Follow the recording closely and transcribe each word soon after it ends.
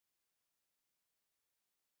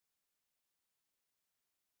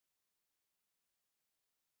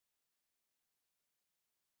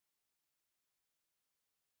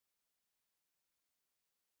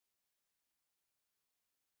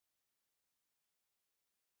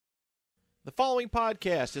The following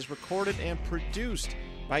podcast is recorded and produced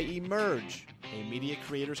by Emerge, a media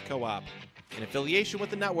creators co-op, in affiliation with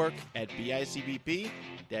the network at bicbp-radio.com.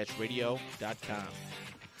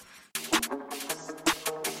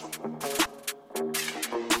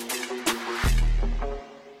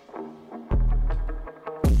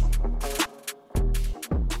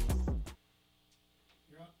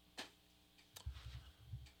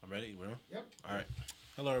 I'm ready, bro? Yep. All right.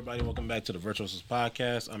 Hello, everybody. Welcome back to the Virtuosos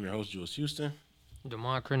Podcast. I'm your host, Jules Houston.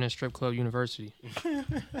 DeMond Crennan, Strip Club University.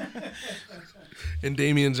 And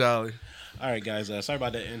Damian Jolly. All right, guys. Sorry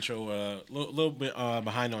about that intro. A little bit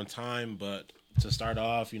behind on time, but to start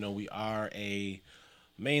off, we are a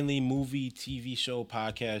mainly movie, TV show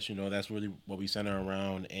podcast. That's really what we center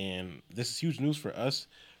around. And this is huge news for us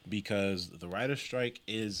because the writer's strike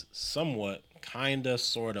is somewhat,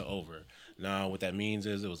 sort of over. Now, what that means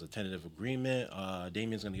is it was a tentative agreement.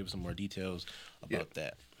 Damian's going to give us some more details about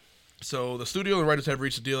that. So the studio and writers have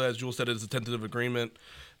reached a deal, as Jules said, it's a tentative agreement.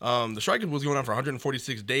 The strike was going on for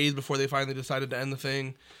 146 days before they finally decided to end the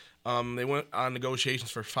thing. They went on negotiations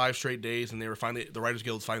for 5 straight days, and the Writers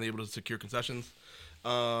Guild was finally able to secure concessions.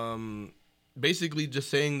 Basically just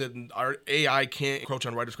saying that our AI can't encroach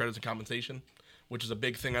on writers' credits and compensation, which is a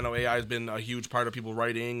big thing. I know AI has been a huge part of people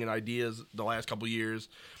writing and ideas the last couple of years,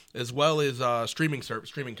 as well as streaming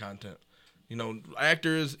content.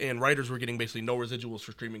 Actors and writers were getting basically no residuals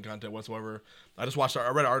for streaming content whatsoever. I read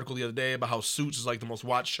an article the other day about how Suits is like the most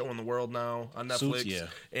watched show in the world now on Netflix. Suits, yeah.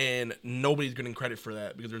 And nobody's getting credit for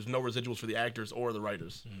that because there's no residuals for the actors or the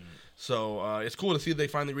writers. So it's cool to see that they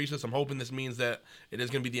finally reached this. I'm hoping this means that it is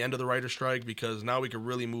going to be the end of the writer's strike because now we can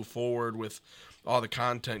really move forward with all the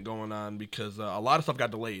content going on because a lot of stuff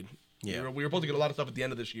got delayed. Yeah. We were supposed to get a lot of stuff at the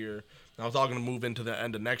end of this year. Now it's all going to move into the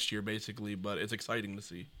end of next year, basically, but it's exciting to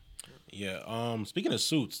see. Yeah. Speaking of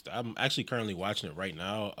Suits, I'm actually currently watching it right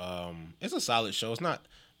now. It's a solid show. It's not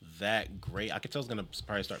that great. I can tell it's gonna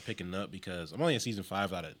probably start picking up because I'm only in season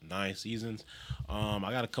 5 out of 9 seasons. I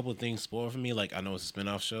got a couple of things spoiled for me. Like I know it's a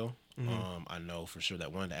spinoff show. I know for sure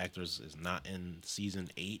that one of the actors is not in season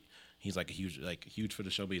 8. He's huge for the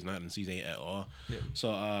show, but he's not in season 8 at all. Yeah.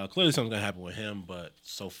 So clearly something's gonna happen with him. But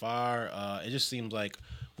so far, it just seems like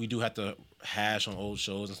we do have to hash on old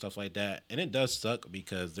shows and stuff like that, and it does suck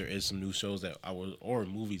because there is some new shows or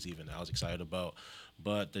movies even that I was excited about.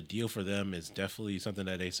 But the deal for them is definitely something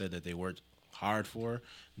that they said that they worked hard for.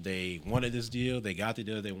 They wanted this deal, they got the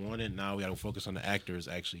deal they wanted. Now we got to focus on the actors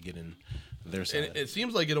actually getting their side. And it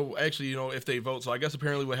seems like it'll actually, if they vote. So I guess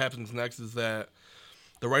apparently what happens next is that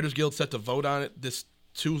the Writers Guild set to vote on it this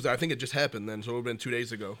Tuesday. I think it just happened then, so it would have been 2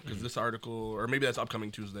 days ago because this article, or maybe that's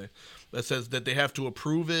upcoming Tuesday, that says that they have to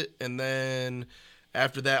approve it, and then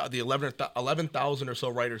after that, the 11,000 or so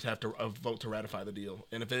writers have to vote to ratify the deal.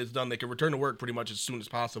 And if it is done, they can return to work pretty much as soon as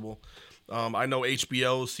possible. I know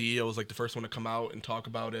HBO CEO is like the first one to come out and talk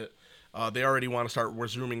about it. They already want to start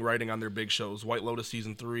resuming writing on their big shows: White Lotus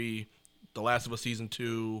season 3, The Last of Us season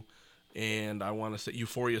 2, and I want to say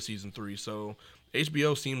Euphoria season 3. So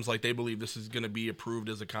HBO seems like they believe this is going to be approved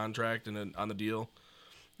as a contract and on the deal,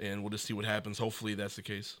 and we'll just see what happens. Hopefully that's the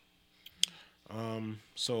case.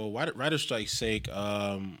 So writer's strike's sake,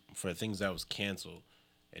 for things that was canceled,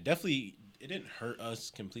 it didn't hurt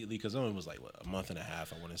us completely because it only was like a month and a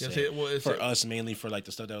half, I want to say. For us, mainly for like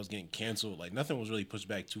the stuff that was getting canceled, like nothing was really pushed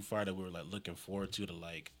back too far that we were like looking forward to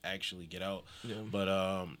like actually get out. Yeah. But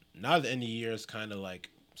now the end of the year is kind of like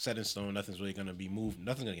set in stone. Nothing's really gonna be moved.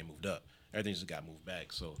 Nothing's gonna get moved up. Everything just got moved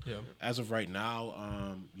back. So as of right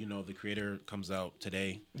now, The Creator comes out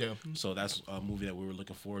today. Yeah. So that's a movie that we were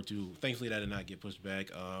looking forward to. Thankfully, that did not get pushed back.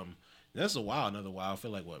 That's another while. I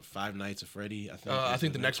feel like, Five Nights at Freddy? I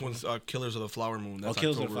think the next one's Killers of the Flower Moon. That's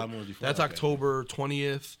Killers of the Flower Moon before. That's October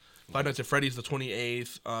 20th. Five Nights at Freddy's the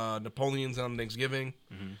 28th. Napoleon's on Thanksgiving.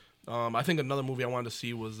 Mm-hmm. I think another movie I wanted to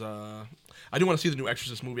see was I do want to see the new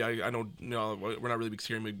Exorcist movie. I know we're not really big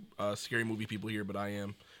scary movie people here, but I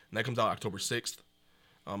am. And that comes out October 6th.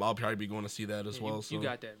 I'll probably be going to see that as well. So. You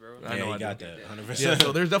got that, bro. I know I got that, 100%. Yeah,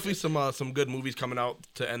 so there's definitely some good movies coming out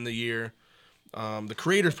to end the year. The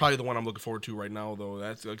Creator's probably the one I'm looking forward to right now, though.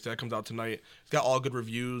 That comes out tonight. It's got all good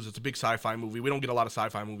reviews. It's a big sci-fi movie. We don't get a lot of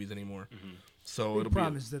sci-fi movies anymore. Mm-hmm. So the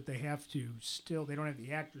problem is that they don't have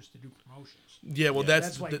the actors to do promotions. Yeah, well,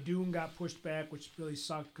 that's why Dune got pushed back, which really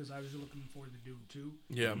sucked because I was looking forward to Dune 2.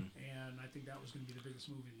 Yeah. And I think that was going to be the biggest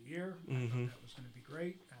movie of the year. I thought that was going to be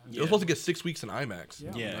great. It was supposed to get 6 weeks in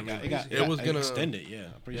IMAX. Yeah, it was going to extend it. Yeah,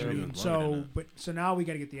 I'm pretty sure. So now we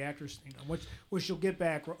got to get the actors thing on, which you'll get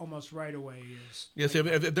back almost right away. If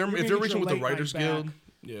they're reaching with the Writers Guild.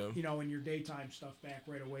 Yeah. in your daytime stuff back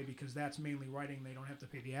right away because that's mainly writing. They don't have to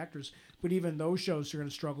pay the actors. But even those shows are going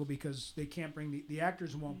to struggle because they can't bring the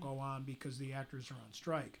actors won't go on because the actors are on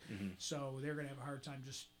strike. So they're going to have a hard time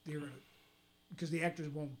because the actors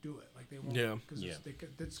won't do it. Like they won't. Yeah. Because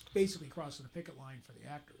that's basically crossing the picket line for the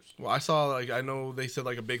actors. Well, I saw I know they said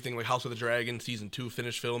a big thing House of the Dragon season 2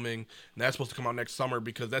 finished filming, and that's supposed to come out next summer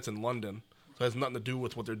because that's in London, so it has nothing to do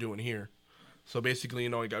with what they're doing here. So basically,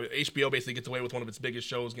 HBO basically gets away with one of its biggest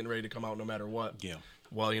shows getting ready to come out no matter what. Yeah.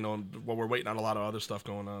 Well, while we're waiting on a lot of other stuff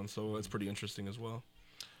going on, so it's pretty interesting as well.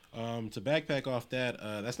 To backpack off that,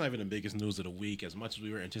 that's not even the biggest news of the week. As much as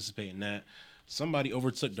we were anticipating that, somebody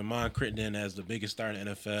overtook Damon Crittenden as the biggest star in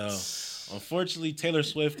the NFL. Unfortunately, Taylor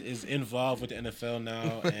Swift is involved with the NFL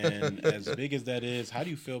now, and as big as that is, how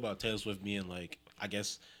do you feel about Taylor Swift being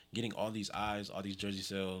getting all these eyes, all these jersey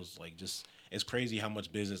sales? It's crazy how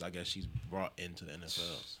much business I guess she's brought into the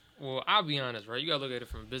NFL. Well, I'll be honest, right? You gotta look at it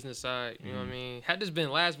from a business side. You know what I mean? Had this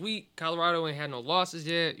been last week, Colorado ain't had no losses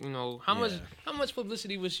yet. How much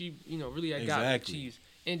publicity was she, really got with the Chiefs?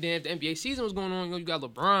 And then if the NBA season was going on, you got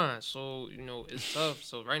LeBron, so it's tough.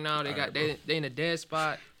 So right now they in a dead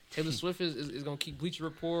spot. Taylor Swift is gonna keep Bleacher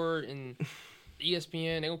Report and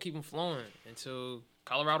ESPN. They gonna keep them flowing until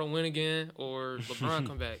Colorado win again or LeBron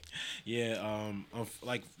come back. Yeah,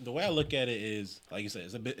 the way I look at it is, like you said,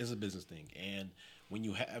 it's a business thing, and when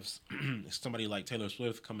you have somebody like Taylor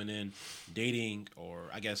Swift coming in, dating, or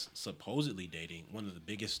I guess supposedly dating one of the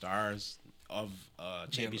biggest stars of a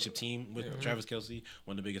championship team with Travis Kelce,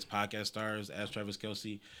 one of the biggest podcast stars as Travis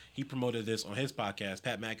Kelce. He promoted this on his podcast,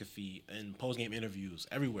 Pat McAfee, and post-game interviews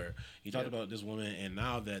everywhere. He talked about this woman, and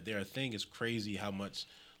now that they're a thing, it's crazy how much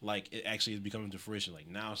it actually is becoming to fruition.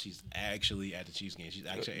 Now she's actually at the Chiefs game. She's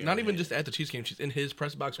actually not even just at the Chiefs game. She's in his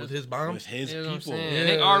press box with his mom. With his people. And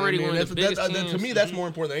they already one of the biggest teams. To me, that's more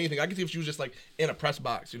important than anything. I can see if she was just in a press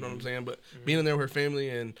box. You know what I'm saying? But being in there with her family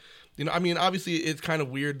and, obviously it's kind of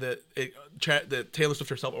weird that that Taylor Swift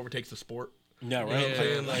herself overtakes the sport. Yeah, right.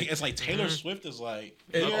 Yeah. It's like Taylor Swift is and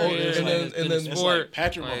then it's like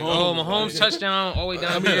Patrick Mahomes. Mahomes touchdown all the way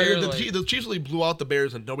down there. The Chiefs really blew out the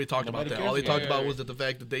Bears, and nobody talked about that. All they talked about was the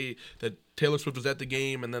fact that Taylor Swift was at the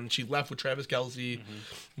game, and then she left with Travis Kelce.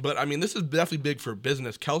 But this is definitely big for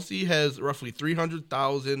business. Kelce has roughly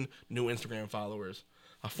 300,000 new Instagram followers,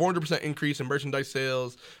 a 400% increase in merchandise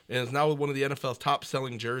sales, and is now one of the NFL's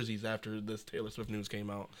top-selling jerseys after this Taylor Swift news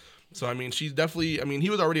came out. So, she's definitely... he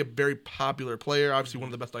was already a very popular player, obviously one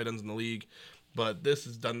of the best tight ends in the league, but this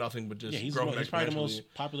has done nothing but just he's grow probably the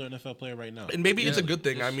most popular NFL player right now. And maybe it's a good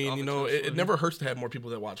thing. It never hurts to have more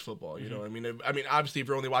people that watch football, you know? Obviously, if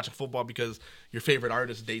you're only watching football because your favorite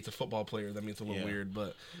artist dates a football player, that means it's a little weird,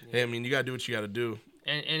 but, hey, you got to do what you got to do.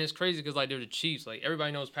 And it's crazy because they're the Chiefs.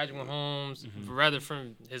 Everybody knows Patrick Mahomes, rather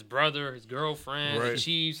from his brother, his girlfriend, the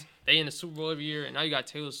Chiefs. They in the Super Bowl every year, and now you got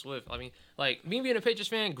Taylor Swift. Me being a Patriots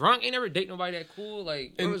fan, Gronk ain't never date nobody that cool.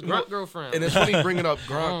 Where was Gronk's girlfriend? And it's funny bringing up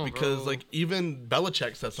Gronk because even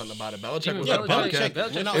Belichick said something about it. Belichick was on a podcast.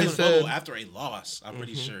 Belichick went out in the bubble after a loss. I'm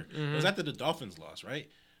pretty sure it was after the Dolphins loss, right?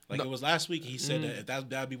 It was last week. He said that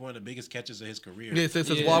that'd be one of the biggest catches of his career. Yeah, it says,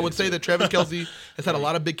 well, I would say that Travis Kelce has had a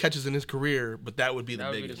lot of big catches in his career, but that would be the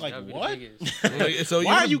biggest. What? So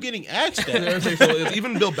why are you getting asked that? So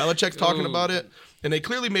even Bill Belichick's talking about it, and they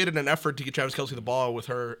clearly made it an effort to get Travis Kelce the ball with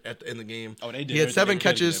her in the game. Oh, they did. He had 7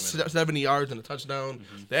 catches, 70 yards, and a touchdown.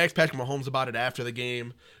 They asked Patrick Mahomes about it after the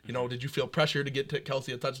game. Did you feel pressure to get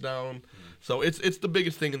Kelce a touchdown? So it's the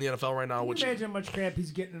biggest thing in the NFL right now. Can you imagine how much crap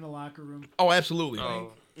he's getting in the locker room? Oh, absolutely.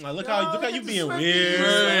 Look how you being weird.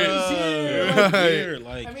 Weird.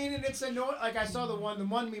 And it's annoying. I saw the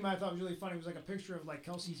one meme I thought was really funny. It was a picture of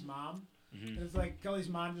Kelsey's mom. And it's Kelly's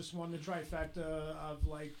mom just won the trifecta of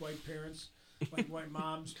white parents, white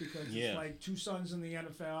moms, because it's 2 sons in the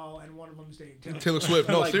NFL and one of them's dating Taylor Swift.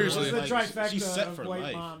 No, seriously. It's the trifecta of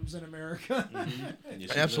white moms in America.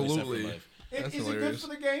 Absolutely. Is it good for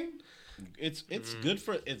the game? It's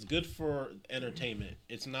good for entertainment.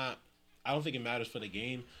 It's not. I don't think it matters for the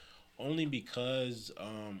game, only because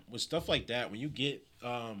with stuff like that, when you get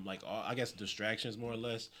I guess distractions more or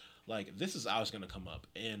less, this is always going to come up.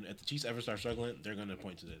 And if the Chiefs ever start struggling, they're going to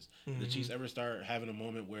point to this. If the Chiefs ever start having a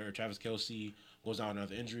moment where Travis Kelce goes down with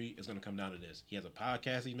another injury, it's going to come down to this. He has a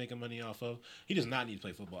podcast he's making money off of. He does not need to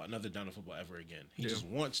play another down of football ever again. He just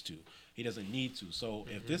wants to. He doesn't need to. So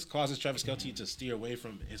if this causes Travis Kelce to steer away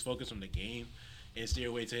from his focus from the game and steer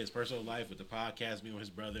away to his personal life with the podcast, being with his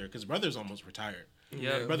brother, because his brother's almost retired.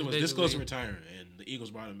 Yeah, his brother was this close to retiring, and the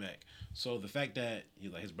Eagles brought him back. So the fact that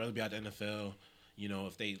his brother be out the NFL,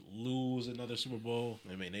 if they lose another Super Bowl,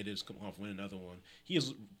 they just come off win another one. He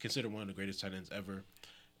is considered one of the greatest tight ends ever.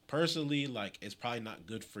 personally, like, it's probably not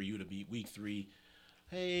good for you to be week 3.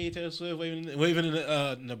 Hey, Taylor Swift waving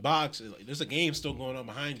in the box. Like, there's a game still going on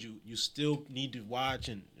behind you. You still need to watch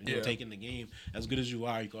and take in the game. As good as you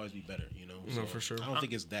are, you can always be better. So no, for sure. I don't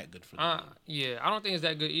think it's that good for them. Yeah, I don't think it's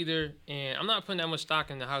that good either. And I'm not putting that much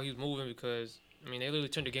stock into how he's moving because I mean they literally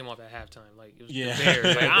turned the game off at halftime. Like it was the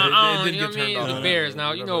Bears. Like, I don't, you know what I mean? It was the Bears.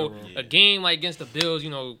 Now a game like against the Bills.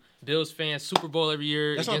 Bills fans Super Bowl every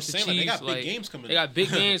year that's against the Chiefs. Like, they got big games coming up. They got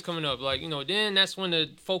big games coming up. Like then that's when the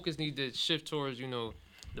focus needs to shift towards the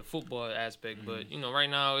football aspect. Mm-hmm. But right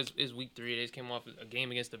now it's week 3. They just came off a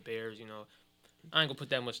game against the Bears. I ain't gonna put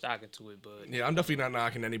that much stock into it, but yeah, I'm definitely not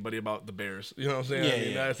knocking anybody about the Bears. You know what I'm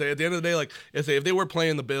saying? Yeah, I say at the end of the day, like I say, if they were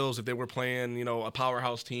playing the Bills, if they were playing, a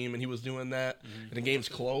powerhouse team, and he was doing that, and the game's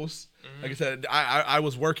close. Like I said, I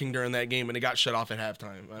was working during that game, and it got shut off at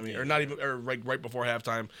halftime. I mean, or not even, or right before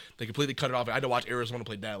halftime, they completely cut it off. I had to watch Arizona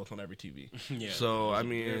play Dallas on every TV. Yeah. So I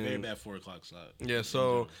mean, very bad 4:00 slot. Yeah.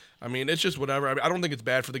 So I mean, it's just whatever. I don't think it's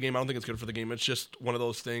bad for the game. I don't think it's good for the game. It's just one of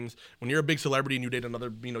those things. When you're a big celebrity and you date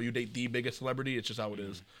another, you date the biggest celebrity. It's just how it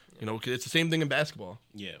is. 'Cause it's the same thing in basketball.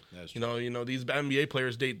 Yeah, that's true. These NBA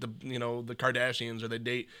players date the Kardashians or they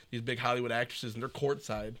date these big Hollywood actresses and they're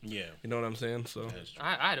courtside. Yeah. You know what I'm saying? So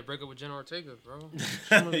I had to break up with Jenna Ortega, bro.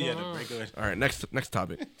 Yeah, to break away. All right, next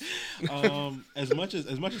topic. As much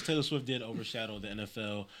as Taylor Swift did overshadow the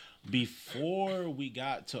NFL, before we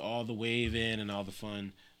got to all the wave in and all the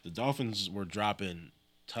fun, the Dolphins were dropping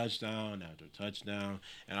touchdown after touchdown,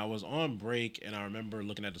 and I was on break and I remember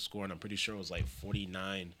looking at the score and I'm pretty sure it was like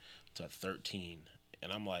 49-13,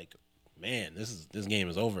 and I'm like, man, this game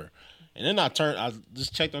is over. And then I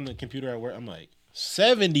just checked on the computer at work. I'm like,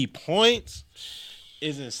 70 points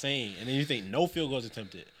is insane. And then you think no field goals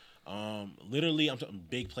attempted. Literally, I'm talking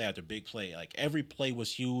big play after big play. Like every play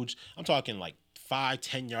was huge. I'm talking like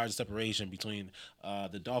 5-10 yards of separation between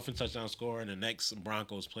the Dolphins touchdown score and the next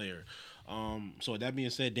Broncos player. So with that being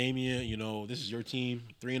said, Damian, this is your team,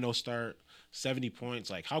 3-0 start, 70 points.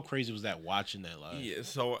 Like, how crazy was that watching that live? Yeah.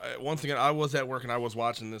 So once again, I was at work and I was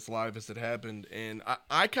watching this live as it happened, and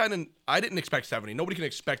I didn't expect 70. Nobody can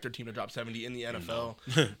expect their team to drop 70 in the NFL.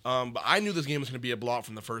 No. But I knew this game was going to be a blowout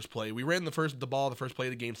from the first play. We ran the first play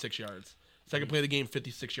of the game 6 yards. Second play of the game,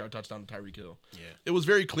 56-yard touchdown to Tyreek Hill. Yeah. It was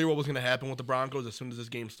very clear what was going to happen with the Broncos as soon as this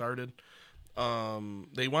game started.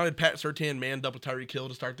 They wanted Pat Surtain manned up with Tyreek Hill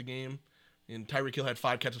to start the game. And Tyreek Hill had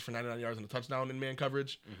 5 catches for 99 yards and a touchdown in man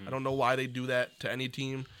coverage. Mm-hmm. I don't know why they do that to any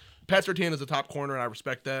team. Pat Surtain is a top corner, and I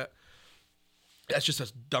respect that. That's just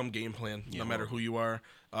a dumb game plan, no matter who you are.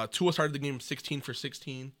 Tua started the game 16 for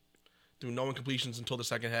 16, threw no incompletions until the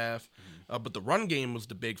second half. Mm-hmm. But the run game was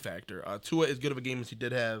the big factor. Tua, as good of a game as he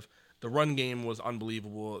did have, the run game was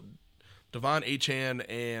unbelievable. Devon Achane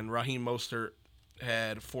and Raheem Mostert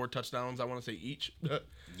had 4 touchdowns, I want to say, each.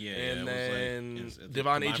 Yeah, and then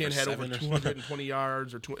Devon Achane had over 220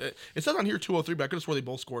 yards. It says on here 203, but I could have swore they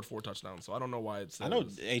both scored 4 touchdowns, so I don't know why it says. I know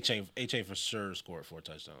Achane for sure scored 4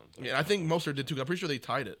 touchdowns. Yeah, I think Mostert did too. I'm pretty sure they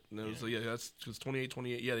tied it. And it was, that's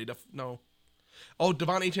 28-28. Yeah, no. Oh,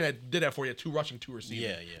 Devon Achane did have 4. He had 2 rushing, 2 receiving.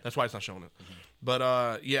 Yeah. That's why it's not showing it. Mm-hmm. But,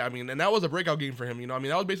 I mean, and that was a breakout game for him. That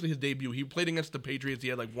was basically his debut. He played against the Patriots. He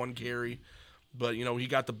had like 1 carry. But, he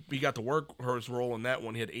got the workhorse role in that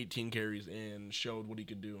one. He had 18 carries and showed what he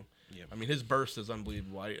could do. Yeah. I mean, his burst is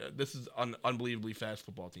unbelievable. This is an unbelievably fast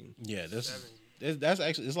football team. Yeah, that's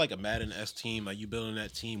actually, it's like a Madden-esque team. Like, you building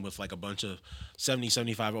that team with like a bunch of 70,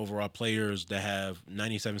 75 overall players that have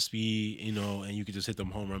 97 speed, and you can just hit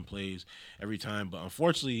them home run plays every time. But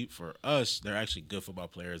unfortunately for us, they're actually good football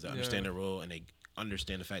players that understand their role and they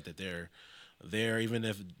understand the fact that they're there. Even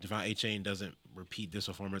if Devon Achane doesn't repeat this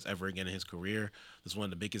performance ever again in his career, this is one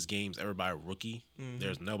of the biggest games ever by a rookie. Mm-hmm.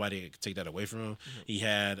 There's nobody that can take that away from him. Mm-hmm. He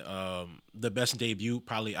had the best debut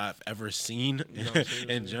probably I've ever seen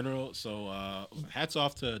in general. So hats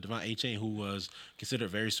off to Devon Achane, who was considered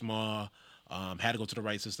very small, had to go to the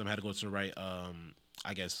right system, had to go to the right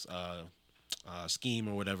scheme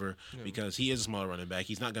or whatever, because he is a smaller running back.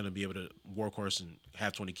 He's not going to be able to workhorse and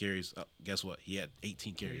have 20 carries. Guess what? He had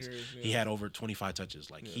 18 carries. He had over 25 touches.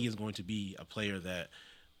 He is going to be a player that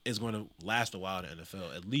is going to last a while in the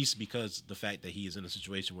NFL, at least because the fact that he is in a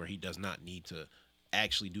situation where he does not need to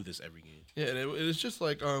actually do this every game. Yeah, and it's just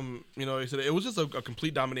like, like I said, it was just a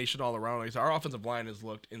complete domination all around. Like I said, our offensive line has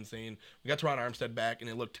looked insane. We got Teron Armstead back, and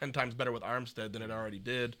it looked 10 times better with Armstead than it already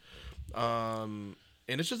did.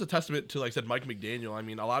 And it's just a testament to, like I said, Mike McDaniel. I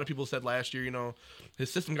mean, a lot of people said last year,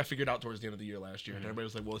 his system got figured out towards the end of the year last year. Mm-hmm. And everybody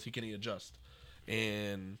was like, well, can he adjust?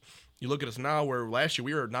 And you look at us now, where last year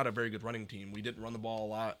we were not a very good running team. We didn't run the ball a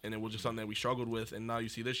lot, and it was just something that we struggled with. And now you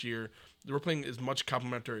see this year, we're playing as much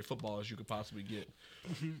complementary football as you could possibly get.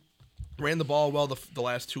 Ran the ball well the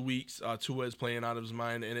last 2 weeks. Tua is playing out of his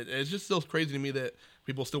mind, and it's just still crazy to me that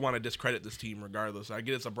people still want to discredit this team regardless. I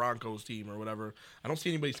get it's a Broncos team or whatever. I don't see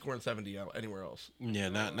anybody scoring 70 out anywhere else. Yeah,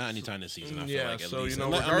 not anytime this season. I feel like at least.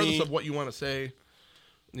 Regardless of what you want to say,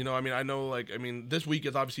 I know, this week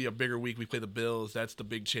is obviously a bigger week. We play the Bills. That's the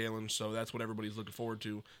big challenge, so that's what everybody's looking forward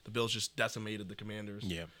to. The Bills just decimated the Commanders.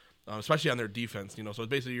 Yeah. Especially on their defense, so it's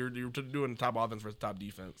basically you're doing top offense versus top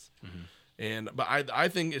defense. Mm-hmm. But I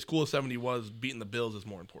think as cool as 70 was, beating the Bills is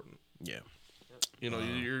more important. Yeah.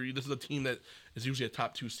 This is a team that is usually a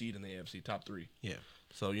top 2 seed in the AFC, top 3. Yeah.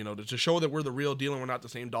 So, to show that we're the real deal and we're not the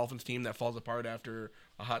same Dolphins team that falls apart after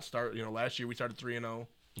a hot start. Last year we started 3-0.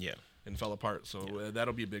 Yeah. And fell apart. So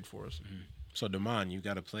that'll be big for us. Mm-hmm. So, Damon, you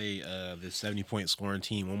got to play this 70-point scoring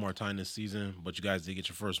team one more time this season, but you guys did get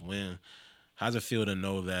your first win. How's it feel to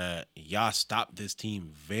know that y'all stopped this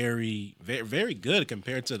team very, very, very good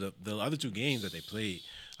compared to the other 2 games that they played?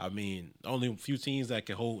 I mean, only a few teams that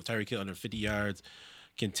can hold Tyreek Hill under 50 yards,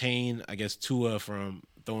 contain, I guess, Tua from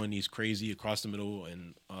throwing these crazy across the middle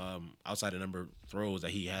and outside the number throws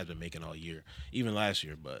that he has been making all year, even last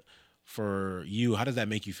year. But for you, how does that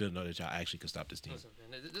make you feel to know that y'all actually could stop this team? Listen,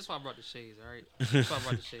 man, this is why I brought the shades, all right? This is why I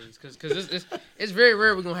brought the shades. Because it's very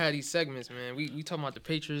rare we're going to have these segments, man. We talking about the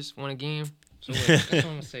Patriots won a game. So that's what I'm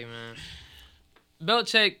going to say, man.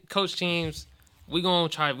 Belichick, coach teams, we're going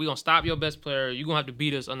to stop your best player. You're going to have to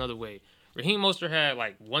beat us another way. Raheem Mostert had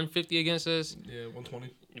 150 against us. Yeah,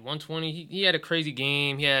 120. 120. He had a crazy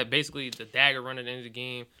game. He had basically the dagger run at the end of the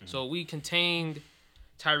game. Mm-hmm. So we contained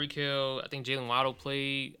Tyreek Hill. I think Jalen Waddle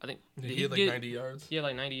played. I think he had 90 yards. He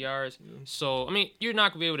had 90 yards. Yeah. So, you're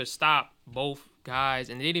not going to be able to stop both guys.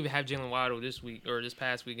 And they didn't even have Jalen Waddle this week or this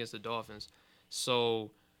past week against the Dolphins.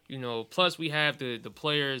 So, plus we have the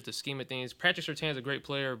players, the scheme of things. Patrick Surtain's a great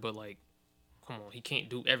player, but, come on, he can't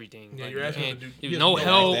do everything. Yeah, you're asking him to do no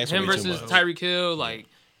help. Him versus Tyreek Hill,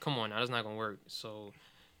 come on now, that's not going to work. So,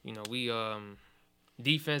 we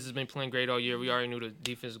defense has been playing great all year. We already knew the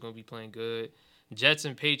defense was going to be playing good. Jets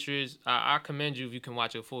and Patriots, I commend you if you can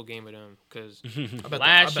watch a full game of them because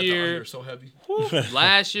last year, so heavy.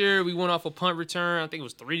 Last year we went off a punt return. I think it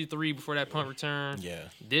was 3-3 before that punt return. Yeah.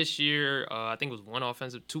 This year, I think it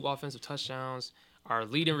was 2 offensive touchdowns. Our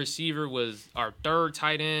leading receiver was our 3rd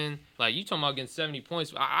tight end. You talking about getting 70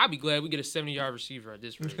 points? I'd be glad we get a 70-yard receiver at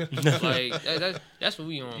this rate. That's what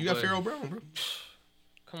we on. You got Pharaoh Brown, bro.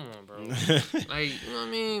 Come on, bro. You know what I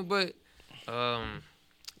mean? But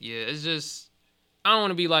yeah, it's just. I don't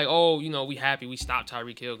want to be we happy we stopped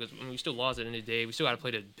Tyreek Hill because we still lost at the end of the day. We still got to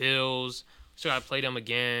play the Bills. We still got to play them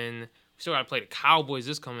again. We still got to play the Cowboys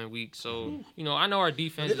this coming week. So, I know our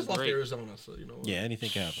defense is great. They just lost Arizona, so, Yeah,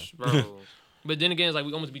 anything can happen. Bro. But then again, it's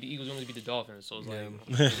we almost beat the Eagles. We almost beat the Dolphins. So, it's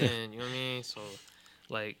then, you know what I mean? So,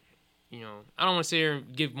 I don't want to sit here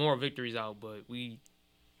and give more victories out, but we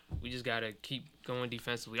just got to keep going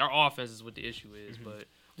defensively. Our offense is what the issue is, but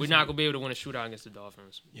we're not going to be able to win a shootout against the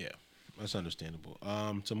Dolphins. Yeah. That's understandable.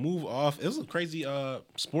 To move off, it was a crazy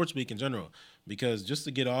sports week in general because just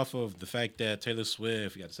to get off of the fact that Taylor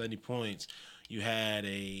Swift got 70 points, you had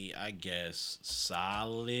a, I guess,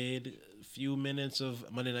 solid few minutes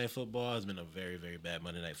of Monday Night Football. It's been a very, very bad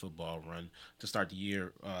Monday Night Football run to start the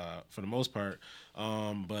year for the most part.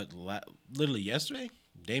 But literally yesterday,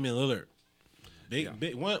 Damian Lillard,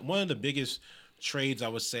 big one of the biggest trades, I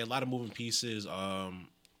would say, a lot of moving pieces.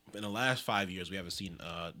 In the last 5 years, we haven't seen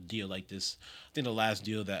a deal like this. I think the last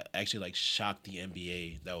deal that actually shocked the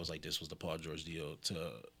NBA that was this was the Paul George deal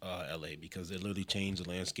to LA because it literally changed the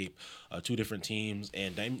landscape. 2 different teams,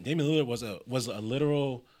 and Damian Lillard was a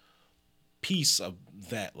literal piece of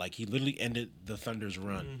that. He literally ended the Thunder's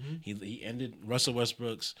run. Mm-hmm. He ended Russell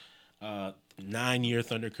Westbrook's 9-year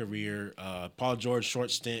Thunder career. Paul George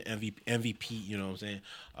short stint MVP. You know what I'm saying?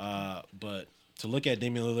 But to look at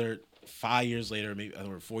Damian Lillard 5 years later, maybe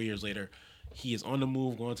or 4 years later, he is on the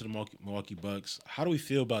move, going to the Milwaukee Bucks. How do we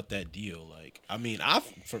feel about that deal?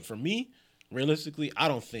 For me, realistically, I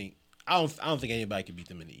don't think anybody can beat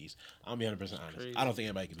them in the East. I'm 100% honest. Crazy. I don't think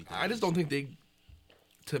anybody can beat them. I just don't think they.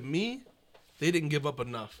 To me, they didn't give up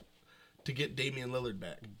enough to get Damian Lillard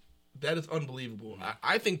back. That is unbelievable.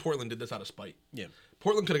 I think Portland did this out of spite. Yeah,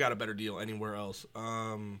 Portland could have got a better deal anywhere else.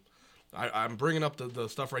 I'm bringing up the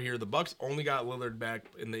stuff right here. The Bucks only got Lillard back,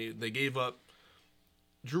 and they gave up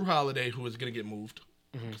Drew Holiday, who was going to get moved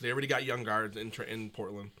because they already got young guards in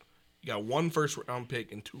Portland. You got 1 first-round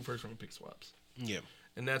pick and 2 first-round pick swaps. Yeah,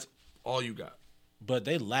 and that's all you got. But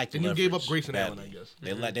they lacked and leverage. You gave up Grayson badly. Allen, I guess.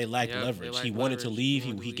 They lacked leverage. He wanted to leave.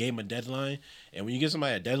 He gave him a deadline. And when you give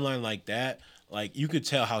somebody a deadline like that, like you could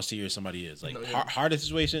tell how serious somebody is. Like hardest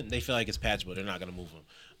situation, they feel like it's patchable. They're not going to move him.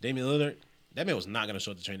 Damian Lillard, that man was not going to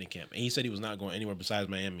show up to training camp, and he said he was not going anywhere besides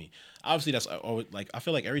Miami. Obviously, that's like I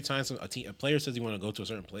feel like every time a player says he want to go to a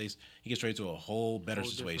certain place, he gets straight to a whole better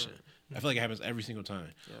situation. I feel like it happens every single time.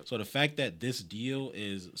 Yep. So the fact that this deal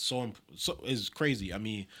is so is crazy. I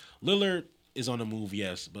mean, Lillard is on the move,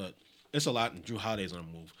 yes, but it's a lot. Drew Holiday's on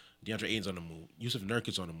the move. DeAndre Ayton's on the move. Yusuf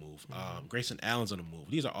Nurkic's on the move. Grayson Allen's on the move.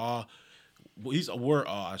 These were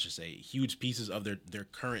all, I should say, huge pieces of their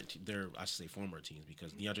former teams,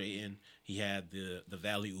 because DeAndre Ayton, he had the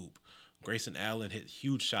Valley Oop. Grayson Allen hit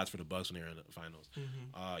huge shots for the Bucks when they were in the finals.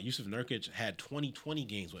 Yusuf Nurkic had 20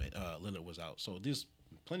 games when Lillard was out. So there's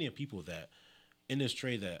plenty of people that in this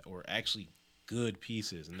trade that were actually good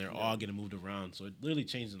pieces, and they're all getting moved around. So it literally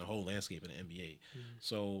changing the whole landscape of the NBA.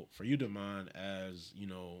 So for you, Damon, as you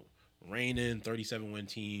know, reigning 37-win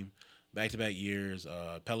team, back-to-back years,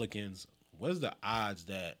 Pelicans, what is the odds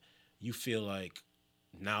that you feel like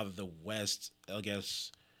now that the West, I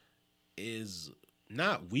guess, is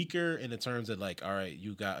not weaker in the terms of like, all right,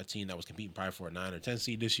 you got a team that was competing probably for a 9 or 10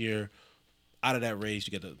 seed this year. Out of that race,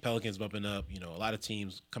 you get the Pelicans bumping up. You know, a lot of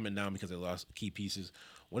teams coming down because they lost key pieces.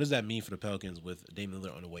 What does that mean for the Pelicans with Damian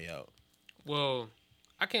Lillard on the way out? Well,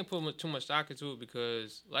 I can't put too much stock into it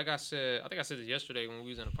because, like I said, I think I said this yesterday when we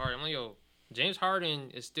was in the party. I'm like, yo, James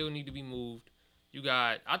Harden is still need to be moved. You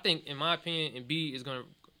got, I think, in my opinion, Embiid is going to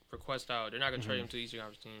request out. They're not going to trade him to the Eastern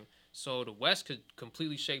Conference team. So the West could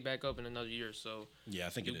completely shake back up in another year or so. Yeah, I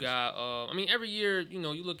think you got. I mean, every year, you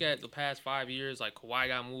know, you look at the past 5 years, like Kawhi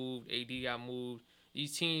got moved, AD got moved.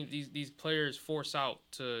 These teams, these players force out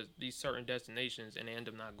to these certain destinations, and they end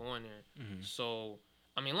up not going there. So,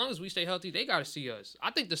 I mean, as long as we stay healthy, they got to see us.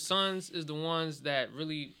 I think the Suns is the ones that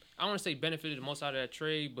really, I don't want to say benefited the most out of that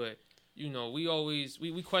trade, but you know,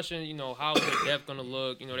 we question, you know, how their depth gonna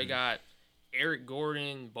look. You know, they got Eric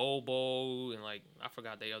Gordon, Bobo, and like I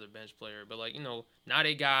forgot the other bench player, but like, you know, now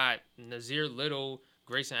they got Nazir Little,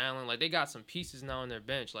 Grayson Allen, like they got some pieces now on their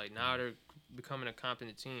bench. Like now they're becoming a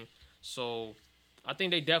competent team. So I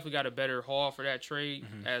think they definitely got a better haul for that trade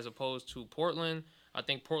as opposed to Portland. I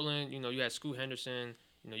think Portland, you know, you had Scoot Henderson.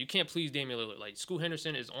 You know, you can't please Damian Lillard. Like Scoot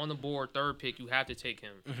Henderson is on the board, 3rd pick. You have to take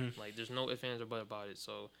him. Like there's no ifs, ands, or buts about it.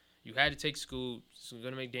 So you had to take Scoot. It's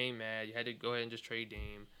gonna make Dame mad. You had to go ahead and just trade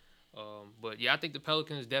Dame. But yeah, I think the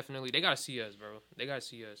Pelicans definitely, they gotta see us, bro. They gotta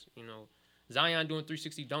see us. You know, Zion doing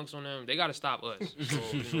 360 dunks on them. They gotta stop us. So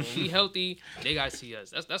you know, when we healthy, they gotta see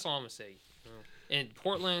us. That's all I'm gonna say. You know? And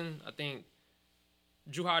Portland, I think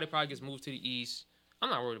Jrue Holiday probably gets moved to the East.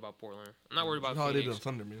 I'm not worried about Portland. I'm not worried about Holiday Phoenix. to the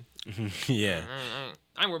Thunder, man. Yeah.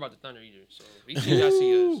 I ain't worried about the Thunder either. So they gotta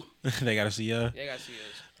see us. They gotta see us. They gotta see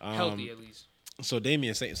us. Healthy at least. So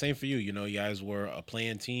Damian, same for you. You know, you guys were a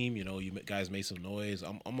playing team. You know, you guys made some noise.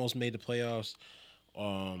 Almost made the playoffs.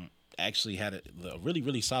 Actually had a really,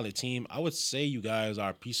 really solid team. I would say you guys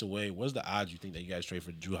are a piece away. What's the odds you think that you guys trade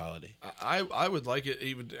for Jrue Holiday? I would like it.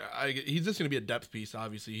 He's just going to be a depth piece.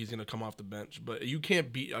 Obviously, he's going to come off the bench, but you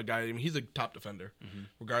can't beat a guy. I mean, he's a top defender,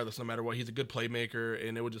 regardless, no matter what. He's a good playmaker,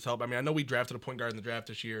 and it would just help. I mean, I know we drafted a point guard in the draft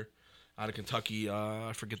this year out of Kentucky.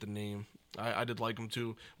 I forget the name. I did like him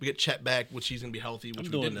too. We get Chet back, which he's gonna be healthy. Which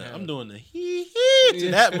I'm doing the hee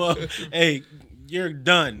to that mug. Hey, you're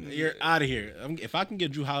done. You're out of here. If I can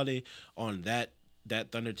get Jrue Holiday on that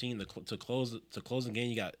Thunder team to close the game,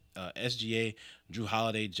 you got SGA, Jrue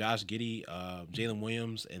Holiday, Josh Giddey, Jalen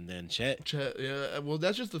Williams, and then Chet. Yeah. Well,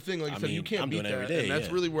 that's just the thing. Like I said, you can't beat that. Every day, and that's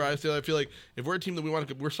really where I feel like if we're a team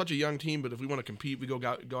that we're such a young team, but if we want to compete, we go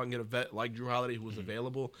out and get a vet like Jrue Holiday who was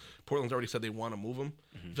available. Portland's already said they want to move him.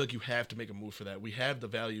 I feel like you have to make a move for that. We have the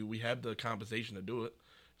value. We have the compensation to do it.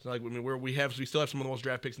 It's like, I mean, we still have some of the most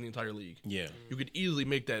draft picks in the entire league. Yeah. You could easily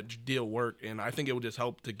make that deal work, and I think it would just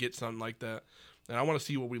help to get something like that. And I want to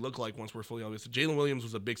see what we look like once we're fully healthy. So Jalen Williams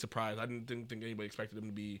was a big surprise. I didn't think anybody expected him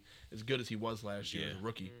to be as good as he was last year as a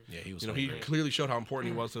rookie. Yeah, he was. He clearly showed how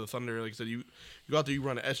important he was to the Thunder. Like I said, you go out there, you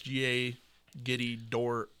run an SGA, Giddey,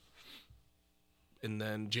 Dort, and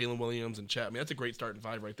then Jalen Williams and Chet. I mean, that's a great starting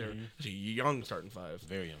five right there. It's a young starting five.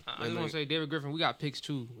 Very young. I just want to say, David Griffin, we got picks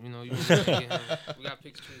too. You know, we got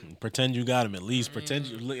picks too. Pretend you got him at least. Pretend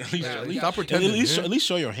you at least. Stop pretending. At least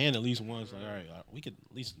show your hand at least once. Like, all right, we could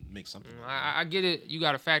at least make something. I get it. You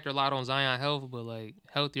got to factor a lot on Zion health, but like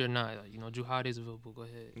healthy or not, like, you know, Jrue Holiday's available. Go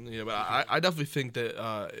ahead. Yeah, but I definitely think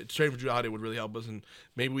that trading for Jrue Holiday would really help us, and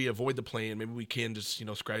maybe we avoid the play-in. Maybe we can just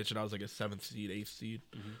scratch it out as like a 7th seed, 8th seed.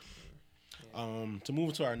 To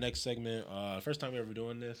move to our next segment, first time we're ever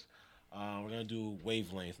doing this. We're gonna do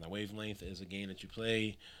Wavelength. Now, Wavelength is a game that you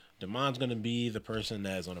play. Damon's gonna be the person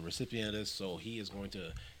that is on the recipient of this, so he is going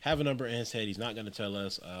to have a number in his head. He's not gonna tell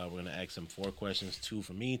us. We're gonna ask him 4 questions, 2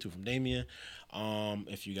 from me, 2 from Damien.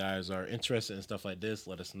 If you guys are interested in stuff like this,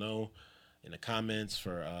 let us know in the comments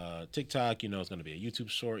for TikTok. It's gonna be a YouTube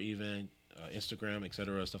short, even Instagram,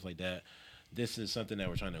 etc., stuff like that. This is something that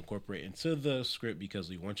we're trying to incorporate into the script because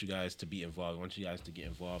we want you guys to be involved. We want you guys to get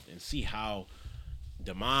involved and see how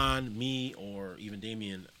Damon, me, or even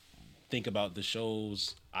Damien think about the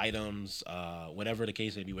show's items, whatever the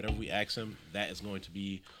case may be, whatever we ask him, that is going to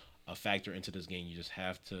be a factor into this game. You just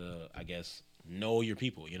have to, I guess, know your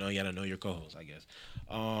people. You got to know your co-hosts, I guess.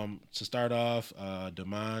 To start off,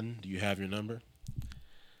 Damon, do you have your number?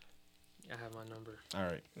 I have my number. All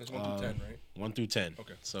right. It's 1 through 10, right? 1 through 10.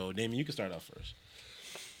 Okay. So, Damien, you can start off first.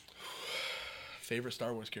 Favorite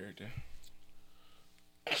Star Wars character?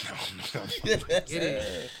 No.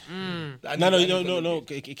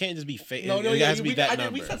 It can't just be favorite. It has to be that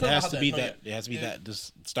number. It has to be that. It has to be that.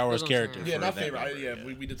 This Star Wars character. Yeah, not favorite.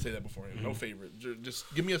 We did say that before. No favorite. Just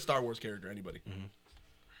give me a Star Wars character. Anybody.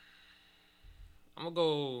 I'm gonna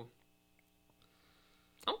go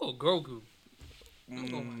Grogu.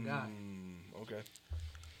 Oh my god.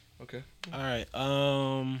 Okay. All right.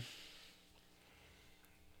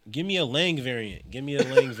 Give me a Lang variant.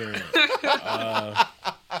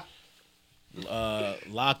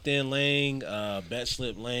 Locked in Lang, Bet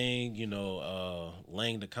Slip Lang,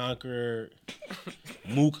 Lang the Conqueror,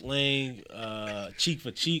 Mook Lang, Cheek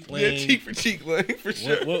for Cheek Lang. Yeah, Cheek for Cheek Lang, for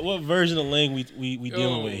sure. What version of Lang we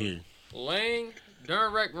dealing with here? Lang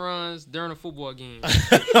during rec runs during a football game.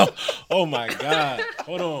 Oh my God.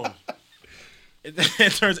 Hold on. In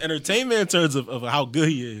terms of entertainment, in terms of how good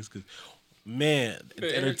he is, because man,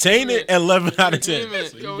 entertainment 11 out of 10.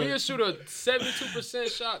 Yo, he'll shoot a 72%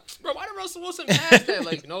 shot. Bro, why did Russell Wilson pass that?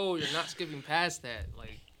 Like, no, you're not skipping past that.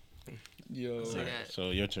 Like, yo. Right, so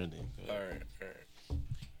your turn then. All right.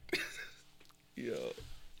 Yo.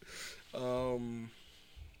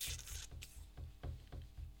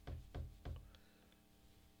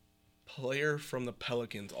 Player from the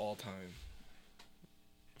Pelicans all time.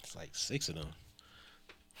 It's like 6 of them.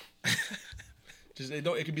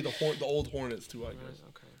 It could be the old Hornets too, I guess.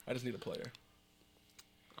 Okay. I just need a player.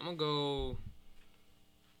 I'm gonna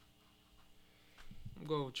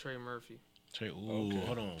go with Trey Murphy. Trey,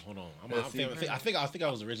 hold on. I think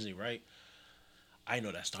I was originally right. I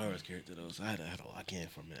know that Star Wars character though, so I had to lock in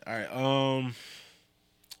for a minute. All right,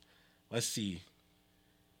 let's see.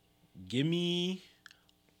 Give me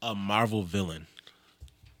a Marvel villain.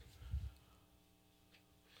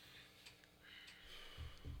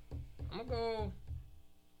 I'm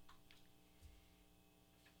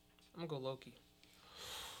gonna go Loki.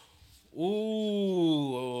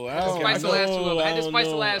 Ooh, I had to spice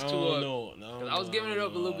the last two up. No, I was giving it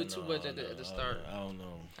up a little bit too much at the start. I don't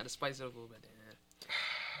know. I had to spice it up a little bit.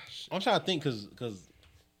 I'm trying to think because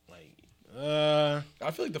I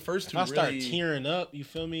feel like the first two. If I start tearing up, you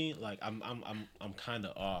feel me? Like I'm kind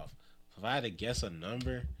of off. If I had to guess a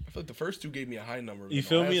number, I feel like the first two gave me a high number. You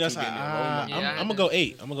feel me? That's how I'm gonna go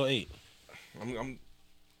 8. I'm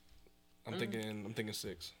thinking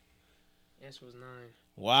 6. Answer was 9.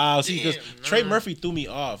 Wow. See, because Trey Murphy threw me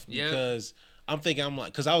off because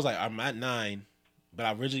because I was like, I'm at 9, but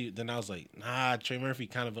I was like, nah, Trey Murphy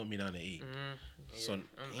kind of bumped me down to 8. So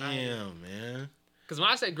damn, man. Because when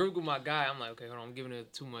I said Grogu my guy, I'm like, okay, hold on, I'm giving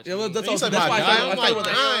it too much. Yeah, that's my guy. I'm like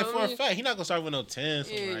 9 for a fact. He's not gonna start with no 10.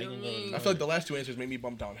 So I feel like the last two answers made me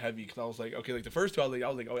bump down heavy because I was like, okay, like the first two, I was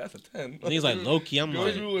like, oh, that's a 10. And he's like Loki. I'm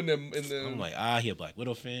like, I'm like, he a Black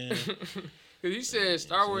Widow fan. Because he said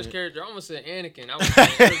Star Wars character, I almost said Anakin. I was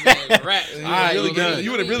like, rat.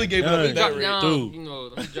 You would have really gave it a drop down,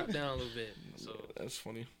 drop down a little bit. So that's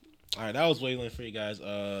funny. All right, that was Wavelength for you guys.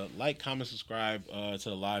 Like, comment, subscribe to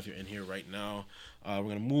the live if you're in here right now. We're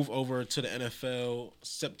going to move over to the NFL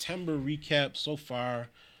September recap so far.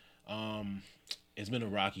 It's been a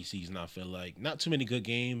rocky season, I feel like. Not too many good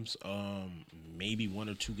games. Maybe 1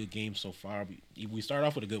 or 2 good games so far. We started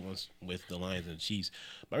off with the good ones with the Lions and the Chiefs.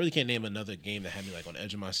 But I really can't name another game that had me like on the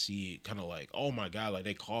edge of my seat. Kind of like, oh my God, like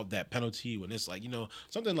they called that penalty when it's like,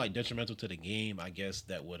 something like detrimental to the game, I guess,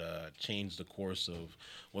 that would change the course of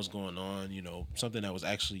what's going on. Something that was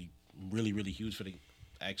actually really, really huge for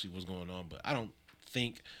actually what's going on. But I don't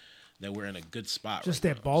think that we're in a good spot. Just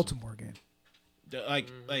that Baltimore game.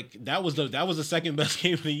 Like that was the second best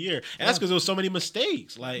game of the year, and that's because there was so many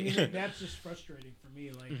mistakes. Like that's just frustrating for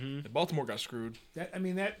me. Like Baltimore got screwed.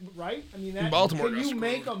 Baltimore. Can you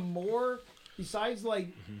make a more besides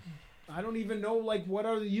I don't even know what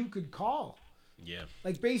other you could call. Yeah.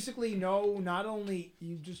 Like basically no. Not only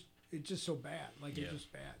you just it's just so bad. Like it's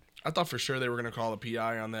just bad. I thought for sure they were going to call a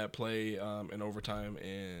PI on that play in overtime,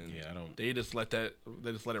 and they just let it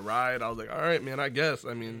ride. I was like, all right, man, I guess.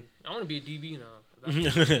 I mean, I want to be a DB now.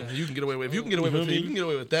 You can get away with. If you can get away with it, you can get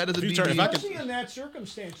away with that as a DB. Especially in that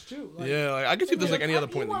circumstance too. Like, I can see if there's like any other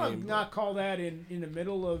point in the game. You want to not call that in the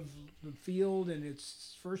middle of the field and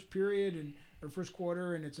it's first period or first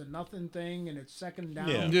quarter and it's a nothing thing and it's second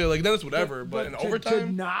down. Yeah, like then it's whatever. But in overtime,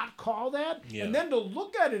 to not call that and then to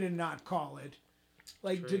look at it and not call it,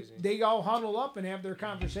 like they all huddle up and have their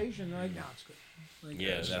conversation. They're like, no, it's good.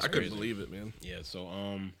 Like, I couldn't believe it, man. Yeah,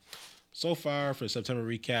 so far for the September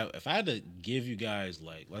recap, if I had to give you guys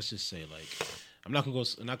like, let's just say like, I'm not gonna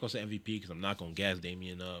say MVP because I'm not gonna gas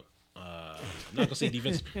Damian up. I'm not gonna say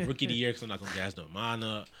defense rookie of the year because I'm not gonna gas Noman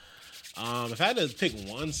up. If I had to pick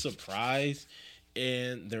one surprise,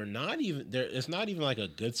 and it's not even like a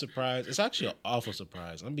good surprise. It's actually an awful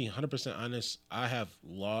surprise. I'm being 100% honest. I have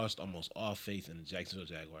lost almost all faith in the Jacksonville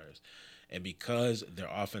Jaguars, and because their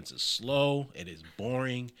offense is slow, it is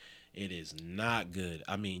boring. It is not good.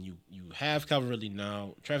 I mean, you have Calvin Ridley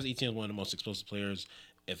now. Travis Etienne is one of the most explosive players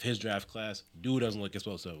of his draft class. Dude doesn't look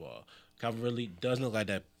explosive at all. Calvin Ridley doesn't look like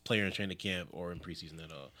that player in training camp or in preseason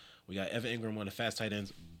at all. We got Evan Ingram, one of the fast tight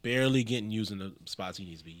ends, barely getting used in the spots he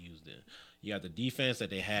needs to be used in. You got the defense that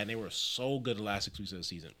they had, and they were so good the last 6 weeks of the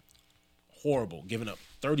season. Horrible, giving up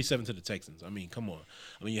 37 to the Texans. I mean, come on.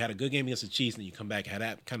 I mean, you had a good game against the Chiefs, and you come back, had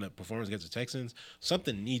that kind of performance against the Texans.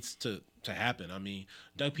 Something needs to happen. I mean,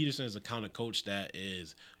 Doug Peterson is a kind of coach that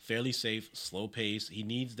is fairly safe, slow pace. He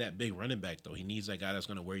needs that big running back, though. He needs that guy that's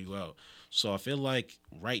going to wear you out. So I feel like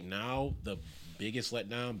right now, the biggest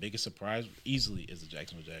letdown, biggest surprise easily is the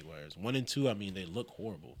Jacksonville Jaguars. 1 and 2, I mean, they look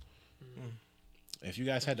horrible. If you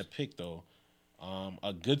guys had to pick, though,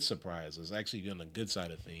 a good surprise is actually on the good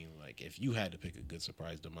side of things. Like, if you had to pick a good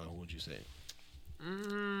surprise, Damon, who would you say?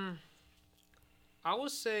 I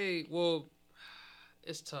would say, well,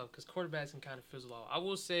 it's tough because quarterbacks can kind of fizzle out. I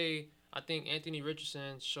will say, I think Anthony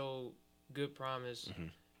Richardson showed good promise.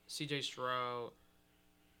 C.J. Stroud.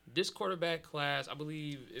 This quarterback class, I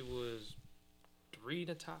believe it was 3 in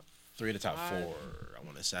the top 4. I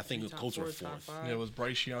want to say. I think the Colts were 4th. Yeah, it was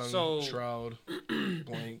Bryce Young, Stroud,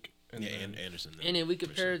 Blank. And Anderson. And then we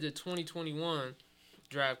compared the 2021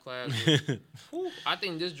 draft class. I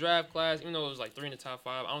think this draft class, even though it was like 3 in the top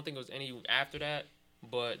 5, I don't think it was any after that.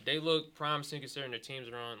 But they look promising considering their teams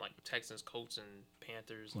are on like Texans, Colts, and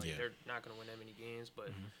Panthers. Like they're not going to win that many games, but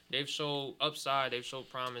they've showed upside. They've showed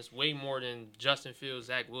promise way more than Justin Fields,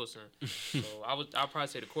 Zach Wilson. So I'll probably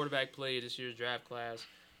say the quarterback play of this year's draft class,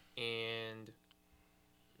 and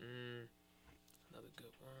another good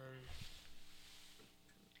one.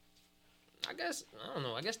 I don't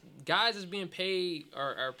know. I guess guys that's being paid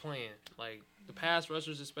are playing. Like the pass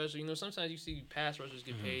rushers especially. You know, sometimes you see pass rushers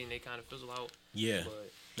get paid and they kind of fizzle out. Yeah.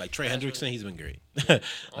 But like Trey Hendrickson, he's been great.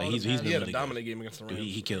 He's been really a dominant game against the Rams. Dude,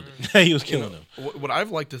 he killed it. He was killing them. What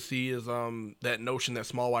I've liked to see is that notion that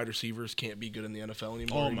small wide receivers can't be good in the NFL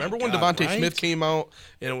anymore. Oh, remember when Devontae Smith came out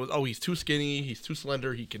and it was, he's too skinny, he's too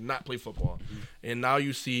slender, he cannot play football. And now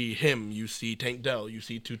you see him, you see Tank Dell, you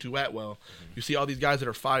see Tutu Atwell, you see all these guys that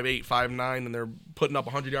are 5'8", 5'9", and they're putting up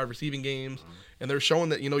 100-yard receiving games. And they're showing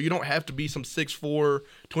that, you don't have to be some 6'4",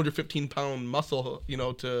 215-pound muscle,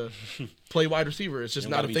 to play wide receiver. It's just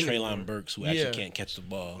not a thing. Treylon Burks, who actually can't catch the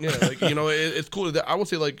ball. Yeah, it's cool. I would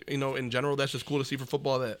say, in general, that's just cool to see for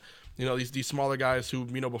football that, these smaller guys who,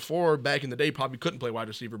 before, back in the day, probably couldn't play wide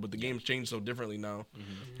receiver, but the game's changed so differently now.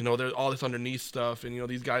 There's all this underneath stuff, and,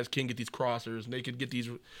 these guys can get these crossers, and they could get these,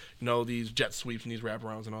 these jet sweeps and these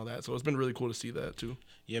wraparounds and all that. So it's been really cool to see that, too.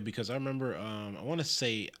 Yeah, because I remember, I want to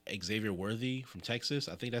say Xavier Worthy from Texas.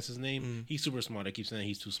 I think that's his name. He's super smart. They keep saying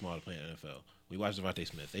he's too small to play in the NFL. We watched Devontae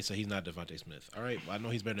Smith. They say he's not Devontae Smith. All right, well, I know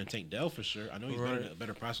he's better than Tank Dell for sure. I know he's a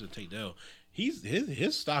better prospect than Tank Dell.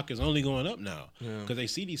 His stock is only going up now because they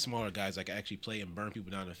see these smaller guys that can actually play and burn people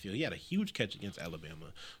down the field. He had a huge catch against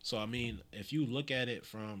Alabama. So, I mean, if you look at it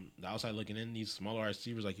from the outside looking in, these smaller wide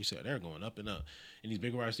receivers, like you said, they're going up and up. And these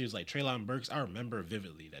bigger wide receivers like Treylon Burks, I remember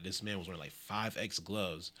vividly that this man was wearing like 5X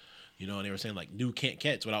gloves. And they were saying, like, dude can't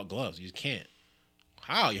catch without gloves. You just can't.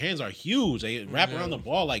 How? Your hands are huge. They wrap around the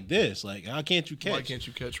ball like this. Like, how can't you catch? Why can't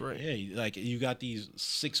you catch, right? Yeah, like, you got these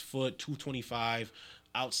 6 foot, 225,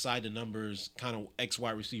 outside the numbers kind of X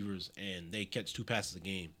wide receivers, and they catch 2 passes a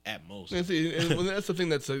game at most. And that's the thing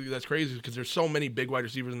that's crazy because there's so many big wide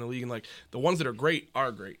receivers in the league, and like the ones that are great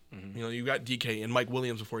are great. You got DK and Mike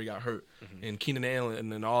Williams before he got hurt, and Keenan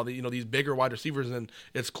Allen and all the these bigger wide receivers, and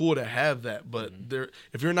it's cool to have that. But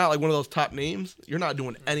if you're not like one of those top names, you're not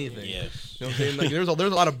doing anything. Yes. You know what I'm saying? Like there's a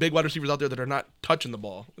lot of big wide receivers out there that are not touching the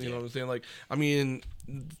ball. You know what I'm saying? Like I mean,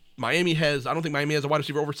 I don't think Miami has a wide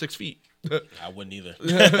receiver over 6 feet. I wouldn't either.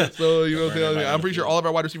 So you know, what I'm saying? I'm pretty sure all of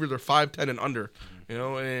our wide receivers are 5'10" and under. You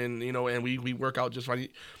know, and we work out just fine.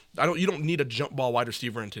 You don't need a jump ball wide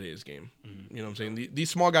receiver in today's game. You know what I'm saying? These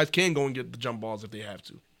small guys can go and get the jump balls if they have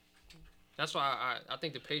to. That's why I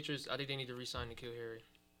think the Patriots, I think they need to re-sign N'Keal Harry.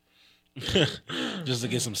 Just to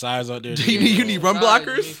get some size out there. You need run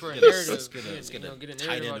blockers? Let's get a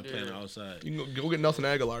tight end to play on the outside. You can go get Nelson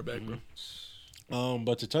Aguilar back, bro.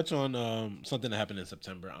 But to touch on something that happened in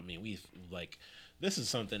September, I mean, this is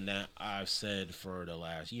something that I've said for the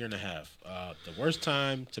last year and a half. The worst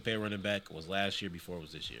time to pay a running back was last year before it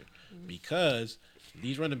was this year. Because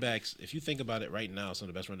these running backs, if you think about it right now, some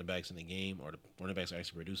of the best running backs in the game, or the running backs are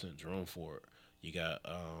actually producing, Jerome Ford, you got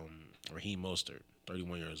Raheem Mostert,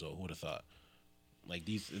 31 years old. Who would have thought? Like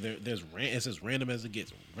it's as random as it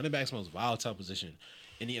gets. Running back's most volatile position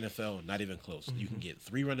in the NFL, not even close. You can get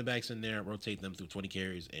 3 running backs in there, rotate them through 20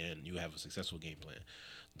 carries, and you have a successful game plan.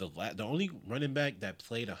 The only running back that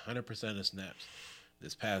played 100% of snaps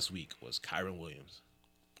this past week was Kyren Williams.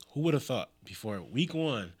 Who would have thought before week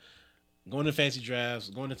 1, going to fantasy drafts,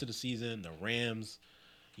 going into the season, the Rams,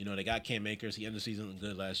 you know, they got Cam Akers. He ended the season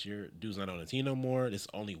good last year. Dude's not on the team no more. This is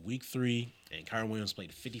only week 3, and Kyren Williams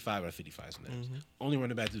played 55 out of 55 snaps. Only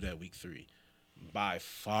running back to do that week 3. By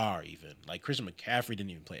far, even. Like, Christian McCaffrey didn't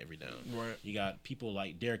even play every down. Right. You got people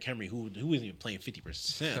like Derrick Henry who isn't even playing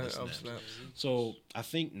 50% of the snaps. So, I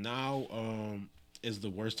think now is the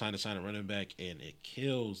worst time to sign a running back, and it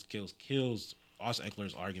kills Austin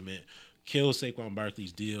Eckler's argument, kills Saquon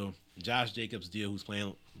Barkley's deal, Josh Jacobs' deal, who's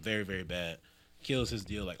playing very, very bad, kills his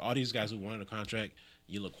deal. Like, all these guys who wanted a contract,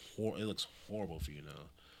 it looks horrible for you now.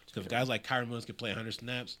 Because guys like Kyren Williams can play 100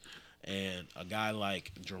 snaps, and a guy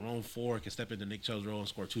like Jerome Ford can step into Nick Chubb's role and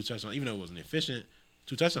score 2 touchdowns, even though it wasn't efficient.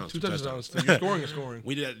 2 touchdowns. You're scoring.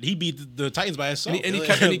 He beat the Titans by himself. And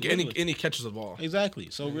he catches the ball. Exactly.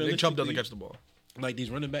 So Nick Chubb doesn't catch the ball. Like the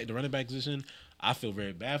running back position, I feel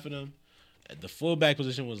very bad for them. The fullback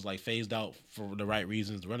position was like phased out for the right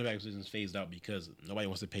reasons. The running back position is phased out because nobody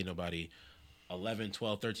wants to pay nobody $11,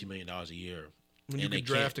 $12, $13 million a year. When you could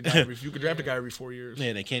draft a guy every 4 years.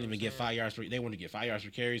 Yeah, they can't even get 5 yards per. They want to get 5 yards per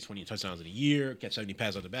carries, 20 touchdowns in a year, catch 70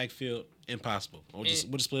 passes out the backfield. Impossible. We'll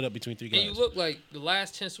just split up between 3 guys. And you look like the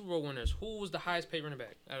last 10 Super Bowl winners. Who was the highest paid running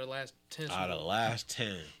back out of the last 10? Out of the last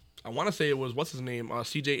 10, I want to say it was what's his name,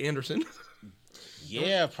 C.J. Anderson.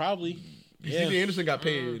 Yeah, probably. Yeah. C.J. Anderson got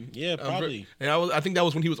paid. Yeah, probably. And I think that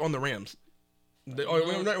was when he was on the Rams. They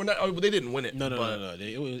didn't win it. No.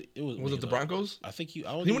 It was it the Broncos? I think he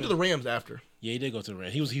went to the Rams after. Yeah, he did go to the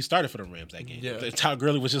Rams. He started for the Rams that game. Yeah. Todd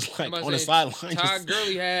Gurley was just like on the sideline. Todd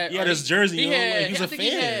Gurley had his jersey. He was a fan.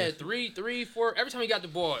 He had 3, 4. Every time he got the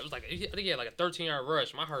ball, it was like I think he had like a 13-yard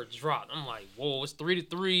rush. My heart dropped. I'm like, whoa, it's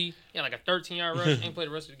 3-3. He had like a 13-yard rush. Ain't played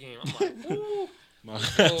the rest of the game. I'm like, woo.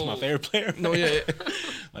 That's my favorite player. No, yeah.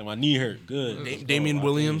 Like my knee hurt. Good. Damian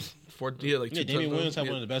Williams. Damian Williams had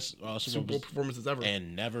one of the best Super Bowl performances ever,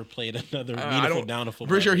 and never played another meaningful down of football.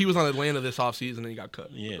 Pretty sure he was on Atlanta this offseason and he got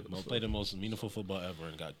cut. Yeah, played the most meaningful football ever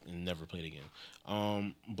and never played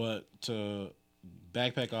again. But to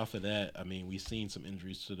backpack off of that, I mean, we've seen some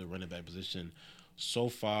injuries to the running back position so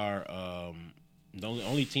far. The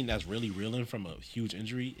only team that's really reeling from a huge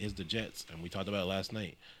injury is the Jets, and we talked about it last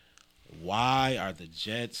night. Why are the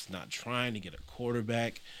Jets not trying to get a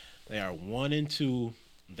quarterback? They are 1-2.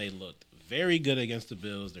 They looked very good against the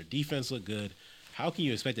Bills. Their defense looked good. How can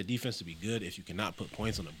you expect the defense to be good if you cannot put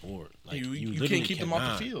points on the board? Like you can't keep them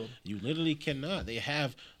off the field. You literally cannot. They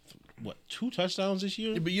have 2 touchdowns this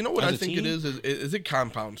year? Yeah, but you know what I think it is it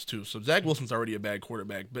compounds too. So Zach Wilson's already a bad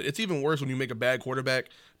quarterback, but it's even worse when you make a bad quarterback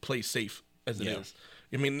play safe as it is.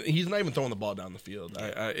 I mean, he's not even throwing the ball down the field.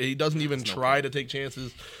 He doesn't even try to take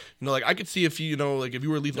chances. You know, like I could see if you were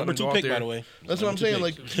letting him go out there. By the way. That's what I'm saying.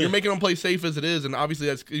 Like you're making him play safe as it is, and obviously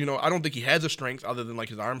that's I don't think he has a strength other than like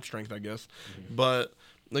his arm strength, I guess. Mm-hmm. But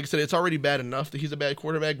like I said, it's already bad enough that he's a bad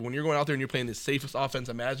quarterback. But when you're going out there and you're playing the safest offense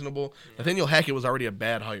imaginable, Nathaniel Hackett was already a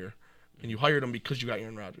bad hire, and you hired him because you got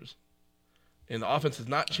Aaron Rodgers. And the offense has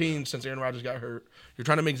not changed since Aaron Rodgers got hurt. You're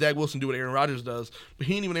trying to make Zach Wilson do what Aaron Rodgers does, but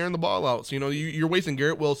he ain't even airing the ball out. So, you're wasting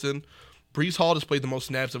Garrett Wilson. Breece Hall just played the most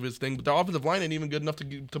snaps of his thing, but the offensive line ain't even good enough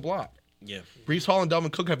to block. Yeah. Breece Hall and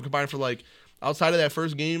Dalvin Cook have combined for, outside of that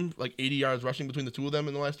first game, 80 yards rushing between the two of them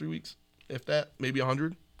in the last 3 weeks. If that, maybe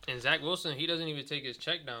 100. And Zach Wilson, he doesn't even take his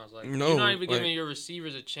checkdowns. You're not even giving your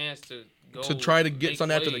receivers a chance to go to try to get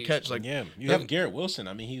something after the catch. You have Garrett Wilson.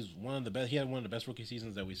 I mean, he's one of the best. He had one of the best rookie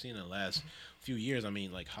seasons that we've seen in the last few years. I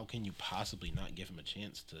mean, how can you possibly not give him a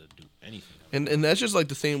chance to do anything? And that's just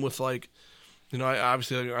the same with You know,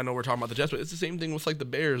 I know we're talking about the Jets, but it's the same thing with like the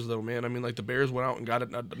Bears, though, man. I mean, like the Bears went out and got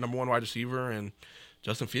a number 1 wide receiver, and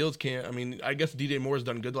Justin Fields can't. I mean, I guess DJ Moore's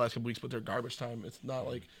done good the last couple weeks, but they're garbage time. It's not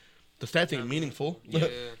like the stats ain't meaningful. Yeah. You know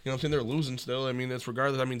what I'm saying? They're losing still. I mean, it's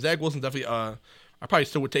regardless. I mean, Zach Wilson definitely. I probably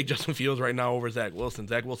still would take Justin Fields right now over Zach Wilson.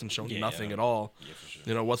 Zach Wilson's shown nothing at all, for sure.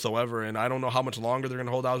 you know, whatsoever. And I don't know how much longer they're going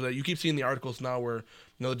to hold out. You keep seeing the articles now where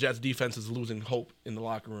the Jets defense is losing hope in the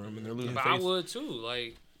locker room, and they're losing But faith. I would too.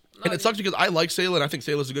 Like, And it sucks because I like Saleh, and I think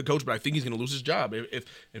Saleh's a good coach, but I think he's going to lose his job.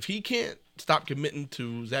 If he can't stop committing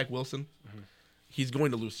to Zach Wilson, he's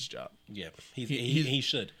going to lose his job. Yeah, he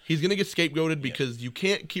should. He's going to get scapegoated because you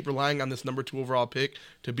can't keep relying on this number 2 overall pick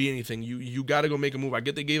to be anything. You got to go make a move. I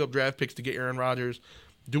get they gave up draft picks to get Aaron Rodgers.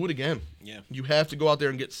 Do it again. Yeah. You have to go out there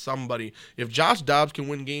and get somebody. If Josh Dobbs can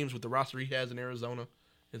win games with the roster he has in Arizona,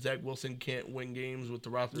 and Zach Wilson can't win games with the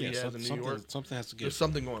roster he has in New York, something has to give. there's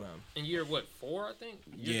something going on. in year 4, I think.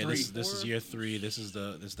 Yeah, Year this is 4? year 3. This is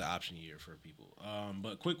the option year for people.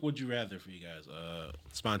 But quick, would you rather for you guys?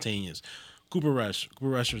 Spontaneous. Cooper Rush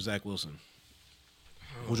or Zach Wilson?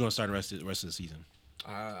 Who'd you want to start the rest of the season?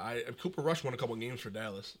 Cooper Rush won a couple games for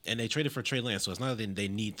Dallas. And they traded for Trey Lance, so it's not that they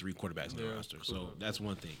need 3 quarterbacks on the roster. So Cooper. that's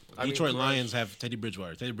one thing. I mean, Detroit Cooper Lions have Teddy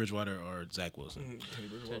Bridgewater or Zach Wilson. Teddy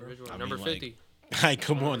Bridgewater. I Number mean, 50. Like,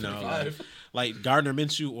 come on now. 55. Like Gardner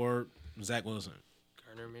Minshew or Zach Wilson.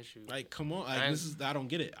 Gardner Minshew. Like, come on. Like, I don't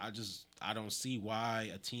get it. I don't see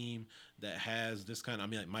why a team that has this kind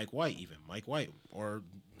of, like Mike White or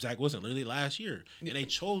Zach Wilson, literally last year, and they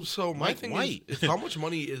chose So my Mike thing White. is how much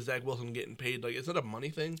money is Zach Wilson getting paid? Like, is it a money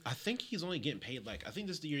thing? I think he's only getting paid I think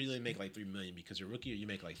this year you only make like $3 million because your rookie year you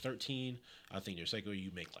make like 13. I think your second year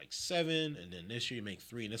you make like 7, and then this year you make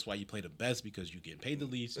 3, and that's why you play the best because you get paid the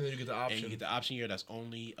least. And then you get the option. And you get the option year that's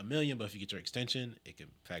only $1 million, but if you get your extension, it can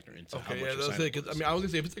factor into how Okay, much yeah, you're that's it. Because I was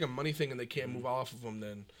gonna say if it's like a money thing and they can't move off of him,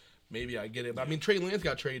 then maybe I get it. But I mean, Trey Lance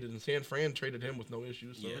got traded, and San Fran traded him with no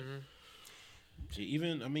issues. So. Yeah.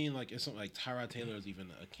 Even like it's something like Tyrod Taylor is even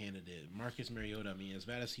a candidate. Marcus Mariota, I mean, as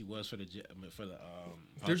bad as he was for the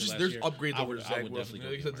There's upgrades over to Zach Wilson.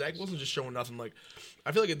 Definitely Like I said, Zach Wilson's just showing nothing. Like,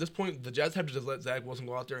 I feel like at this point, the Jets have to just let Zach Wilson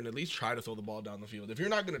go out there and at least try to throw the ball down the field. If you're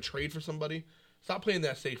not going to trade for somebody, stop playing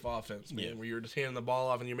that safe offense, man, where you're just handing the ball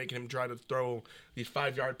off and you're making him try to throw these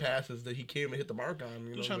 5-yard passes that he can't even hit the mark on.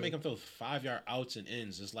 You're trying to make him throw 5-yard outs and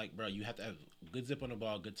ins. It's like, bro, you have to have good zip on the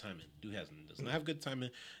ball, good timing. Dude does not have good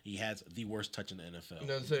timing. He has the worst touch in the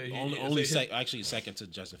NFL. Actually second to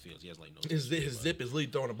Justin Fields. He has like no. His zip is literally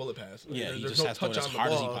throwing a bullet pass. Yeah, he there's just no has to touch throw it on as the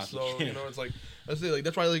hard as he ball. possibly So can. it's like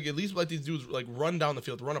that's why at least let these dudes like run down the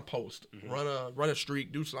field, run a post, run a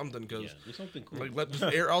streak, do something do something cool. Like just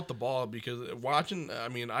air out the ball because watching. I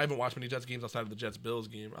mean, I haven't watched many Jets games outside of the Jets Bills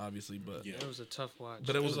game, obviously, but It was a tough watch.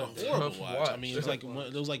 But it was a horrible tough watch. I mean, it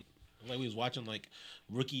was like we was watching like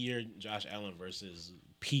rookie year Josh Allen versus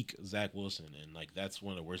peak Zach Wilson, and like that's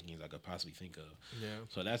one of the worst games I could possibly think of. Yeah.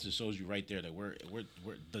 So that just shows you right there that we're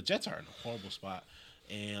the Jets are in a horrible spot.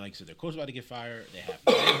 And like I said, their coach about to get fired. They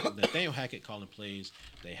have Nathaniel Hackett calling plays.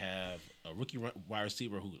 They have a rookie wide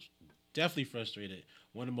receiver who's definitely frustrated.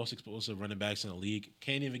 One of the most explosive running backs in the league.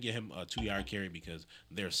 Can't even get him a 2-yard carry because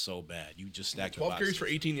they're so bad. You just stack 12 carries for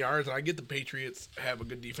 18 yards, and I get the Patriots have a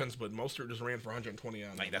good defense, but Mostert just ran for 120 on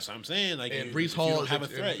them. Like that's what I'm saying. Like and Brees Hall have a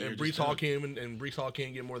threat. And Brees Hall came and Brees Hall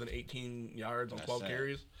can't get more than 18 yards on 12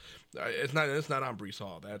 carries. It's not on Brees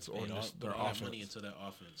Hall. That's on just their offense. Money into their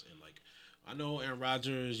offense, and like I know Aaron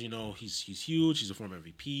Rodgers. You know he's huge. He's a former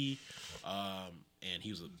MVP, and he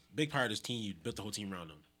was a big part of this team. You built the whole team around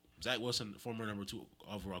him. Zach Wilson, former number 2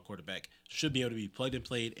 overall quarterback, should be able to be plugged and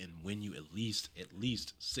played and win you at least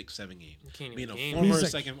 6-7 games. Being a former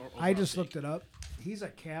second. I just looked it up. He's a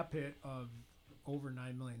cap hit of over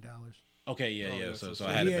 $9 million. Okay, yeah. So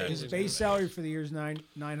I had it back. His base salary for the year is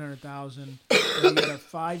 $900,000. He had a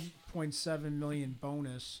 $5.7 million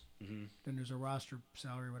bonus. Mm-hmm. Then there's a roster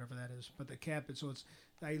salary, whatever that is. But the cap it, so it's.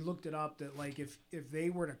 I looked it up that like if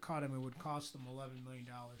they were to cut him, it would cost them $11 million.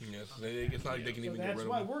 Yes, it's not like they can even get rid of him. That's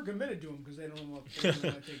why we're committed to him because they don't want to take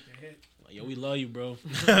the hit. Like, yo, we love you, bro.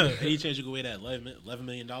 Any chance you can wait that $11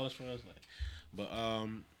 million for us? But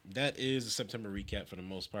that is the September recap for the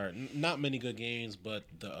most part. Not many good games, but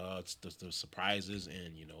the surprises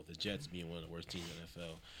and the Jets being one of the worst teams in the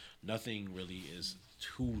NFL. Nothing really is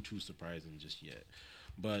too surprising just yet.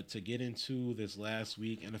 But to get into this last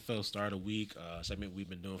week, NFL Start of Week, segment we've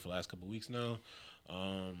been doing for the last couple of weeks now.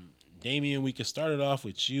 Damian, we can start it off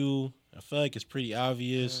with you. I feel like it's pretty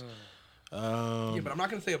obvious. Yeah, but I'm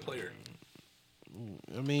not going to say a player.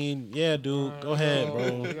 I mean, yeah, dude. Go ahead,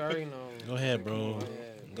 bro. You already know. Go ahead, bro.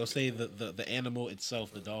 Go say the animal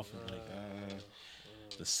itself, the dolphin. Like,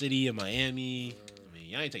 the city of Miami. I mean,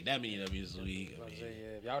 y'all ain't take that many W's this week. I mean,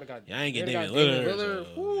 y'all would have got. Y'all ain't get Damian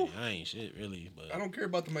Lillard. So, I ain't shit really. But I don't care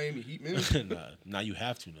about the Miami Heat, man. nah, you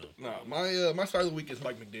have to know. Nah, my start of the week is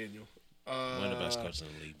Mike McDaniel. One of the best coaches in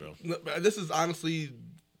the league, bro. This is honestly,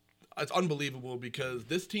 it's unbelievable because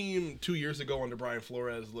this team 2 years ago under Brian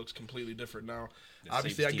Flores looks completely different now.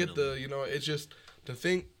 Obviously, I get it's just to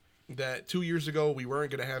think that 2 years ago we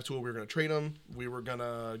weren't going to have Tua, we were going to trade him, we were going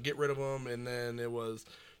to get rid of him, and then it was,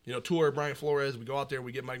 Tua or Brian Flores, we go out there,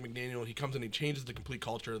 we get Mike McDaniel, he comes in, he changes the complete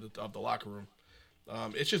culture of the locker room.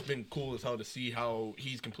 It's just been cool as hell to see how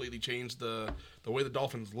he's completely changed the way the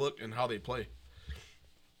Dolphins look and how they play.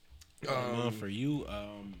 For you,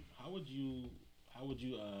 how would you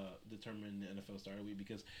determine the NFL starter week?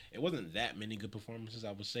 Because it wasn't that many good performances,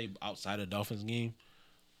 I would say, outside of the Dolphins game.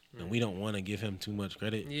 And we don't want to give him too much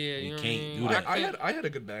credit. Yeah, we can't do that. I had a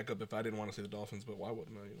good backup if I didn't want to say the Dolphins, but why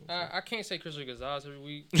wouldn't I? I can't say Christian Gonzalez every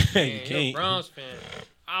week. You can't. You're a Browns fan.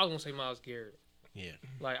 I was gonna say Myles Garrett. Yeah.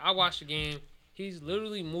 Like I watched the game. He's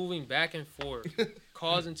literally moving back and forth,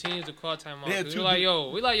 causing teams to call timeout. We're like,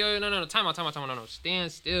 yo, no, timeout, no,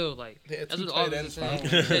 stand still. Like that's what all this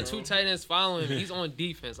is. He had 2 tight ends following him. He's on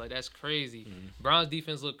defense. Like that's crazy. Mm-hmm. Browns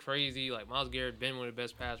defense look crazy. Like Myles Garrett been one of the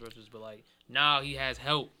best pass rushers, but like now he has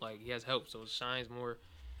help. So it shines more.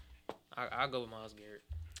 I'll go with Myles Garrett.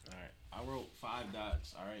 All right, I wrote 5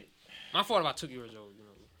 dots. All right. My fault if I took yours over.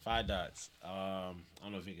 5 dots. I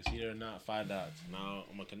don't know if you can see it or not. 5 dots. Now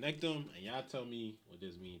I'm gonna connect them, and y'all tell me what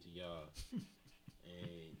this means to y'all.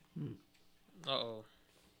 And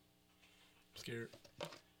scared.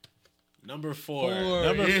 Number 4.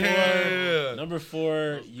 Number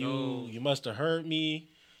 4. You must have heard me.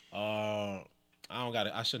 I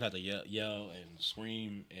shouldn't have to yell and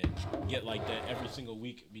scream and get like that every single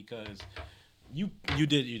week because you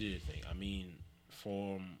did your thing. I mean.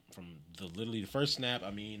 From the first snap,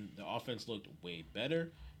 I mean, the offense looked way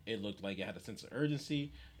better. It looked like it had a sense of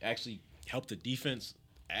urgency. It actually helped the defense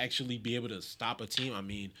actually be able to stop a team. I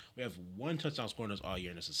mean, we have 1 touchdown scoring all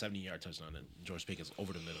year, and it's a 70-yard touchdown, and George Pickens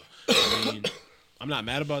over the middle. I mean, I'm not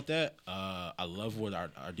mad about that. I love what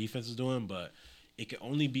our defense is doing, but it can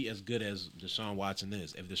only be as good as Deshaun Watson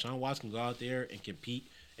is. If Deshaun Watson can go out there and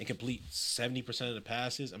compete and complete 70% of the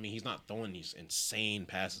passes, I mean, he's not throwing these insane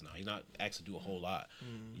passes now. He's not asked to do a whole lot.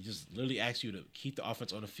 He just literally asks you to keep the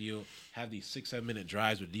offense on the field, have these 6-7 minute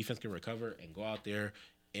drives where the defense can recover and go out there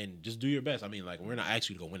and just do your best. I mean, like, we're not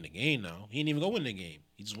asking you to go win the game now. He didn't even go win the game.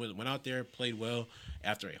 He just went out there, played well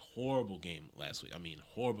after a horrible game last week. I mean,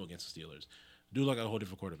 horrible against the Steelers. Dude looked like a whole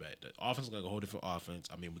different quarterback. The offense looked like a whole different offense.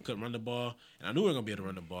 I mean, we couldn't run the ball, and I knew we were going to be able to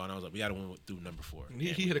run the ball, and I was like, we got to win through number 4. He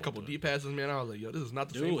hit a couple deep passes, man. I was like, yo, this is not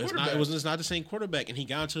the same quarterback. It's not the same quarterback, and he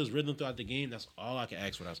got into his rhythm throughout the game. That's all I could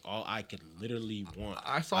ask for. That's all I could literally want.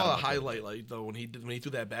 I saw a highlight, like, though, when he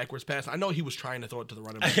threw that backwards pass. I know he was trying to throw it to the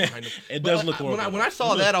running back behind him. It does look horrible. When I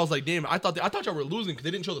saw that, I was like, damn, I thought y'all were losing because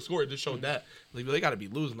they didn't show the score. It just showed that. Like, they got to be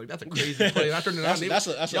losing. Like, that's a crazy play. And I turned it on.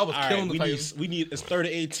 Y'all was killing the Titans. It's 3rd and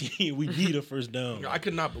 18. We need a first down. I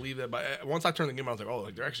could not believe that, but once I turned the game, I was like, oh,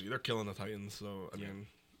 like they're killing the Titans. So I mean,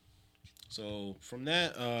 so from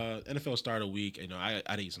that NFL start of week, I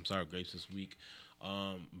ate some sour grapes this week.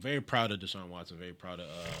 Very proud of Deshaun Watson. Very proud of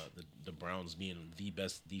the Browns being the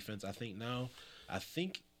best defense. I think now. I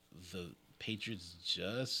think the Patriots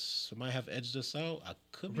just might have edged us out. I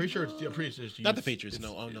could be pretty sure it's not the Patriots.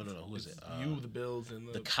 No. Who is it? The Bills, and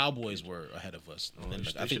the Cowboys were ahead of us. And then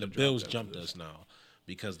I think the Bills jumped us now.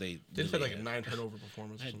 Because they just had like a 9 turnover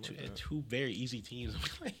performance. Had 2 very easy teams.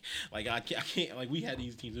 like I can't like we had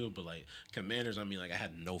easy teams too, but like Commanders. I mean, like I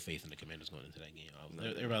had no faith in the Commanders going into that game.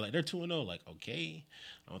 Everybody like they're 2-0. Like okay,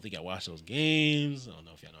 I don't think I watched those games. I don't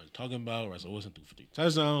know if y'all know what I'm talking about. Russell Wilson threw 50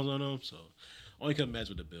 touchdowns on them, so only couldn't match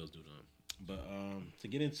what the Bills do to them. But to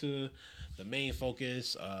get into the main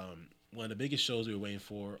focus, one of the biggest shows we were waiting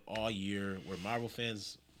for all year, where Marvel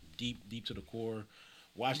fans deep to the core.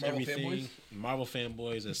 Watched Marvel everything. fanboys? Marvel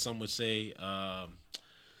fanboys, as some would say.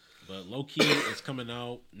 But low-key, it's coming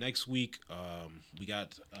out next week. We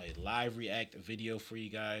got a live react video for you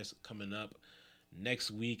guys coming up.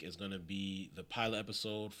 Next week is going to be the pilot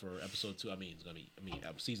episode for episode 2.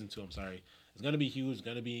 Season 2, I'm sorry. It's going to be huge. It's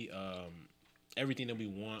going to be everything that we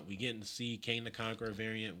want. We get to see Kang the Conqueror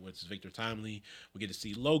variant, which is Victor Timely. We get to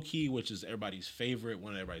see Loki, which is everybody's favorite,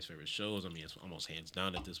 one of everybody's favorite shows. I mean, it's almost hands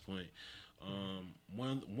down at this point.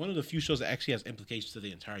 One of the few shows that actually has implications to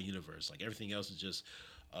the entire universe. Like everything else is just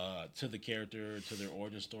to the character, to their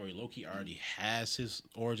origin story. Loki already has his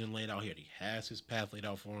origin laid out. He already has his path laid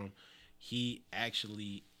out for him. he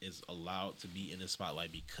actually is allowed to be in the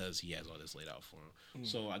spotlight because he has all this laid out for him.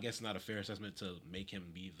 So I guess not a fair assessment to make him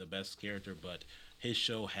be the best character, but his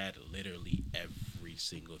show had literally every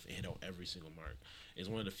single thing, hit on every single mark. It's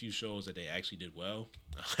one of the few shows that they actually did well.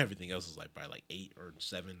 Everything else is like probably like 8 or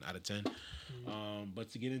 7 out of 10.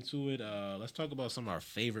 But to get into it, let's talk about some of our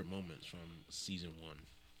favorite moments from season 1.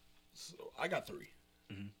 So I got 3.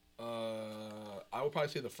 I would probably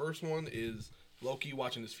say the first one is Loki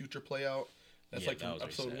watching his future play out. That's like from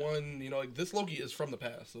episode 1. You know, like this Loki is from the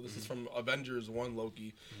past. So this is from Avengers 1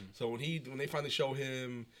 Loki. So when they finally show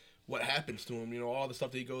him what happens to him, you know, all the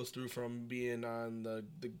stuff that he goes through from being on the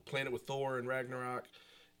planet with Thor and Ragnarok,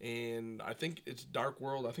 and I think it's Dark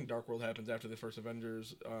World. I think Dark World happens after the first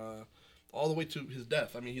Avengers, all the way to his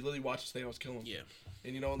death. I mean, he literally watches Thanos kill him. Yeah.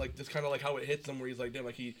 And you know, like this kind of like how it hits him, where he's like, damn,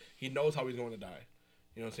 like he knows how he's going to die.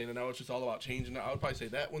 You know what I'm saying? And now it's just all about changing. I would probably say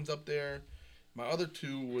that one's up there. My other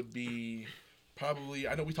 2 would be probably,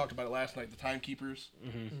 I know we talked about it last night, the Timekeepers.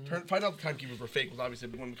 Find out the Timekeepers were fake was obviously a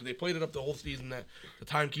big one because they played it up the whole season that the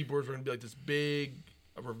Timekeepers were going to be like this big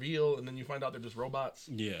reveal, and then you find out they're just robots.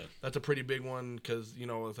 Yeah. That's a pretty big one because, you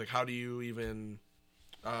know, it's like, how do you even,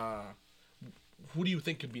 who do you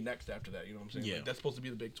think could be next after that? You know what I'm saying? Yeah. Like, that's supposed to be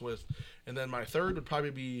the big twist. And then my 3rd would probably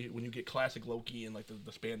be when you get classic Loki in like the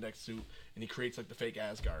spandex suit and he creates like the fake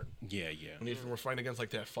Asgard. Yeah. When we're fighting against like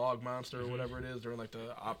that fog monster or whatever it is during like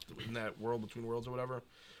in that world between worlds or whatever.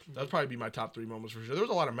 That'd probably be my top 3 moments for sure. There was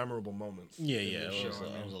a lot of memorable moments. Yeah.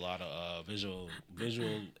 It was a lot of visual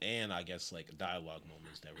and I guess like dialogue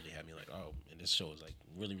moments that really had me like, oh, and this show is like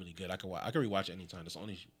really, really good. I can rewatch it anytime. It's the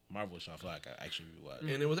only Marvel show I feel like I actually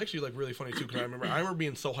rewatch. And it was actually like really funny too because I remember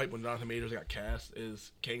being so hyped when Jonathan Majors got cast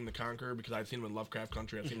as Kang the Conqueror because I'd seen him in Lovecraft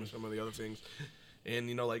Country. I'd seen him in some of the other things. And,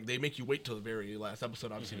 you know, like, they make you wait till the very last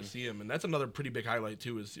episode, obviously, to see him. And that's another pretty big highlight,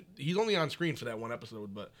 too, is he's only on screen for that one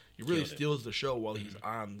episode, but he really steals the show while he's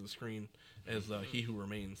on the screen as He Who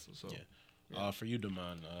Remains. So, for you,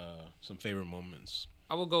 Damon, some favorite moments.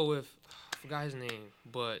 I will go with, I forgot his name,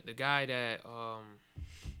 but the guy that,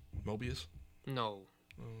 Mobius? No.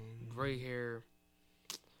 Gray hair.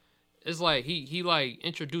 It's like, he like,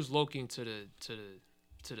 introduced Loki into the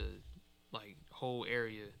like, whole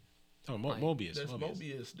area. Oh, Mobius. That's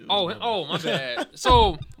Mobius, dude. Oh, my bad.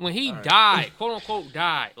 So when he died, quote unquote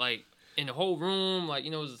died, like in the whole room, like, you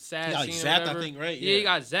know, it was a sad scene. Zapped, I think, right? Yeah, he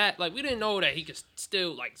got zapped. Like, we didn't know that he could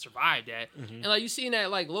still like survive that. And like you seen that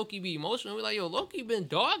like Loki be emotional. We're like, yo, Loki been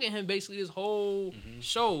dogging him basically this whole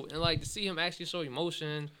show, and like to see him actually show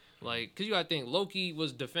emotion, like, cause you gotta think Loki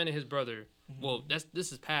was defending his brother. Well,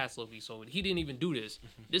 this is past Loki, so he didn't even do this.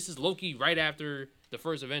 This is Loki right after the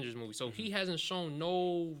first Avengers movie, so he hasn't shown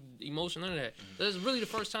no emotion, none of that. That's really the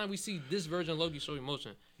first time we see this version of Loki show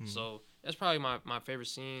emotion. So that's probably my favorite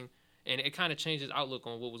scene, and it kind of changed his outlook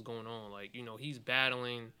on what was going on. Like, you know, he's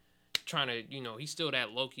battling, trying to, you know, he's still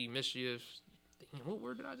that Loki mischief. Damn, what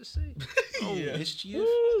word did I just say? Oh, mischief.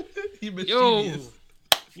 He mischievous.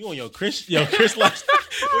 You on your Chris last night?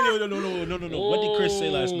 No. What did Chris say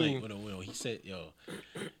last night? No.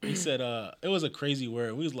 He said, it was a crazy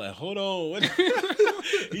word. We was like, hold on. What?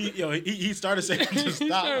 he started saying, just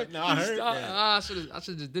stop. Like, no, I heard that. I should have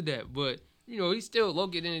just did that. But, you know, he's still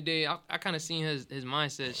Loki at the end of the day. I kind of seen his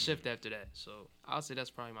mindset shift after that. So I'll say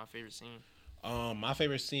that's probably my favorite scene. My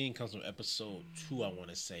favorite scene comes from episode 2, I want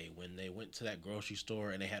to say, when they went to that grocery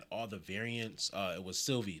store and they had all the variants. It was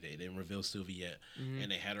Sylvie. They didn't reveal Sylvie yet.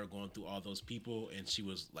 And they had her going through all those people, and she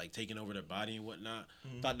was like taking over their body and whatnot.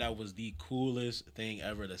 Thought that was the coolest thing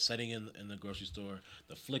ever. The setting in the grocery store,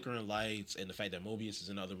 the flickering lights, and the fact that Mobius is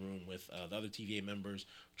in the other room with the other TVA members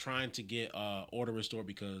trying to get order restored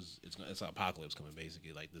because it's an apocalypse coming,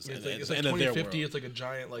 basically. Like this, It's it's like the end of their 2050. world. It's like a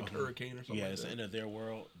giant like hurricane or something. Yeah, like it's that. the end of their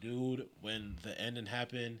world, dude. When the ending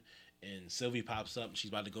happened and Sylvie pops up, she's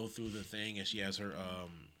about to go through the thing, and she has her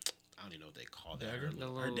I don't even know what they call that. Dagger?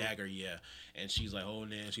 Her dagger, yeah. And she's like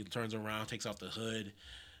holding it. She turns around, takes off the hood.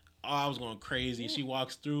 Oh, I was going crazy. She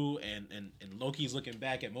walks through, and Loki's looking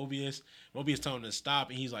back at Mobius. Mobius telling him to stop,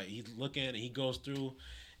 and he's looking, and he goes through.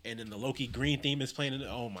 And then the Loki green theme is playing.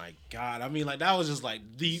 Oh my god! I mean, like that was just like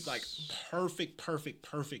the perfect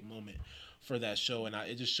moment for that show, and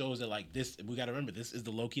it just shows that like this. We got to remember, this is the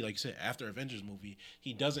Loki, like you said, after Avengers movie.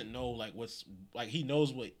 He doesn't know like what's like. He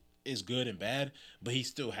knows what is good and bad, but he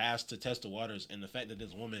still has to test the waters. And the fact that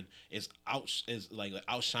this woman is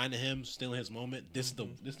outshining him, stealing his moment. This is the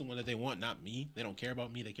one that they want, not me. They don't care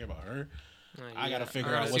about me. They care about her. I gotta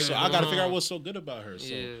figure out what's so good about her.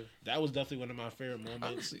 So that was definitely one of my favorite moments.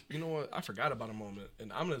 Honestly, you know what? I forgot about a moment,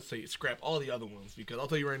 and I'm gonna say scrap all the other ones because I'll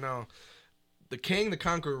tell you right now, the Kang the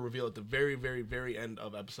Conqueror reveal at the very, very, very end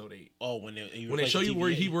of episode 8. Oh, when they show you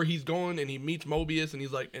where he's going and he meets Mobius and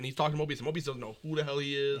he's talking to Mobius and Mobius doesn't know who the hell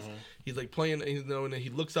he is. He's like playing, and then he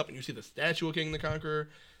looks up and you see the statue of Kang the Conqueror.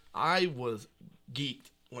 I was geeked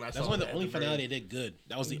when I saw that. That's one of the only finale they did good.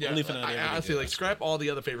 That was the only finale. I honestly like scrap all the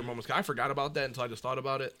other favorite moments. 'Cause I forgot about that until I just thought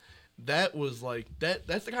about it. That was like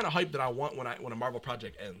that's the kind of hype that I want when a Marvel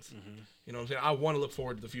project ends. You know what I'm saying? I want to look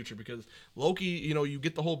forward to the future because Loki, you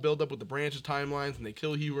get the whole build up with the branches timelines and they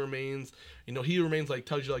kill He Who Remains. He Who Remains like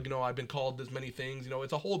tells you like, I've been called this many things.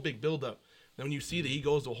 It's a whole big build up. Then when you see that he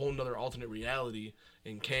goes to a whole nother alternate reality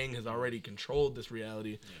and Kang has already controlled this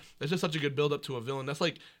reality, that's just such a good build up to a villain. That's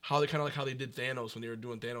like how they did Thanos when they were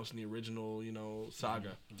doing Thanos in the original,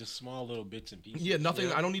 saga. Just small little bits and pieces. Yeah, nothing.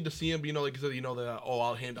 Yeah. I don't need to see him. Like you said,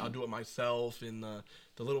 I'll do it myself. And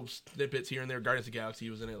the little snippets here and there. Guardians of the Galaxy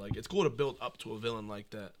was in it. Like it's cool to build up to a villain like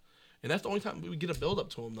that. And that's the only time we get a build up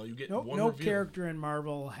to him though. You get one no reveal. Character in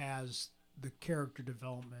Marvel has the character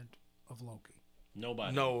development of Loki.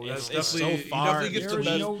 Nobody. No, it's definitely, so far.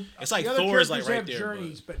 It's like Thor's like right there.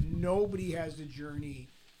 Journeys, but nobody has the journey,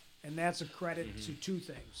 and that's a credit to two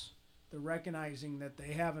things: the recognizing that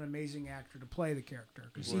they have an amazing actor to play the character,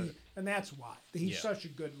 and that's why he's such a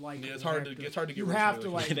good actor. It's hard to get. You have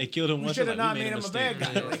to they killed him. We should have not made him a bad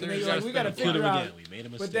guy. We got to figure out. We made a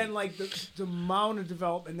mistake. But then, like the amount of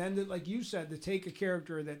development, and then like you said, to take a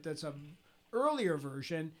character that's a earlier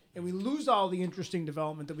version and we lose all the interesting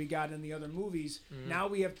development that we got in the other movies. Now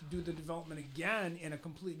we have to do the development again in a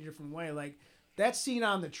completely different way. Like that scene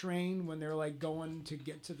on the train when they're like going to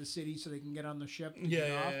get to the city so they can get on the ship.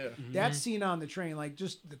 That scene on the train, like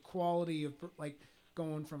just the quality of like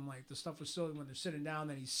going from like the stuff with Sylvie when they're sitting down,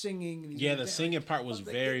 then he's singing. And he's the singing part was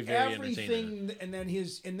very, very entertaining. And then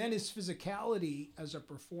his physicality as a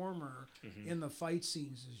performer in the fight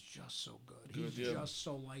scenes is just so good. He's just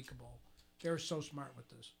so likable. They're so smart with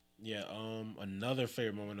this. Yeah, another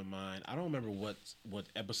favorite moment of mine. I don't remember what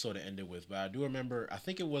episode it ended with, but I do remember. I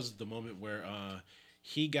think it was the moment where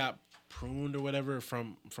he got pruned or whatever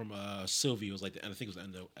from Sylvie. It was like I think it was the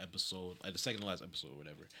end of the episode, like the second to last episode or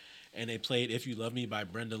whatever. And they played "If You Love Me" by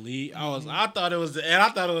Brenda Lee. I thought it was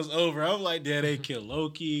over. I was like, "Did they kill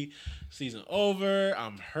Loki? Season over.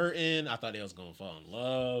 I'm hurting. I thought they was gonna fall in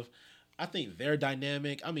love." I think their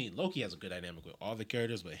dynamic. I mean, Loki has a good dynamic with all the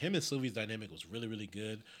characters, but him and Sylvie's dynamic was really, really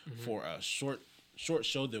good for a short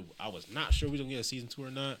show that I was not sure we were gonna get a season 2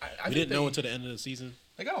 or not. We didn't know until the end of the season.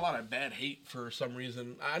 They got a lot of bad hate for some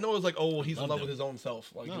reason. I know it's like, he's in love with his own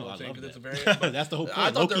self. Like, you know what I'm saying? Because it's a variant. But that's the whole point.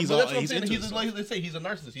 I thought Loki's like they say, he's a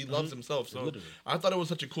narcissist. He loves himself. So literally. I thought it was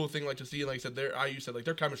such a cool thing, like to see. Like I said,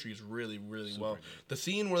 their chemistry is really, really well. Good. The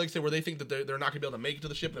scene where where they think that they're not gonna be able to make it to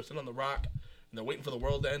the ship, and they're sitting on the rock. And they're waiting for the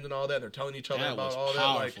world to end and all that. And they're telling each other about all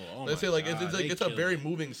powerful. that. Like they say, like it's a very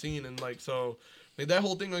moving scene, and like so, like, that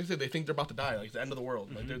whole thing. Like I said, they think they're about to die. Like it's the end of the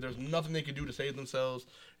world. Like there's nothing they can do to save themselves,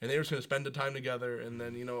 and they're just gonna spend the time together. And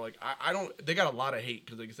then like I don't. They got a lot of hate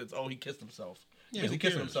because like I said, he kissed himself. Yeah, he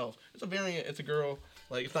kissed himself. It's a variant. It's a girl.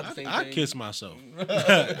 Like it's not the same thing. I kiss myself.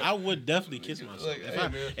 I would definitely kiss myself.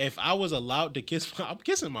 Like, if I was allowed to kiss, I'm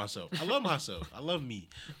kissing myself. I love myself. I love me.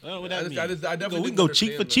 What that mean? I definitely we can go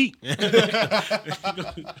cheek for cheek.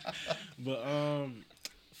 But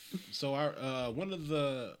so our one of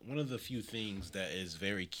the few things that is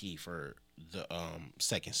very key for the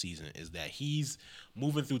second season is that he's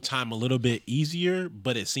moving through time a little bit easier,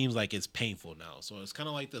 but it seems like it's painful now. So it's kind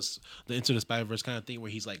of like the Into the Spider-Verse kind of thing where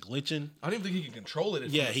he's like glitching. I don't even think he can control it.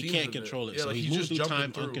 He can't control it. Yeah, so like he's moving through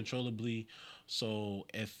time uncontrollably. So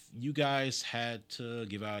if you guys had to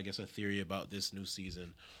give out, I guess, a theory about this new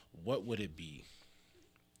season, what would it be?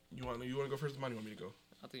 You want to go first, or you want me to go?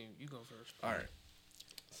 I think you go first. All right.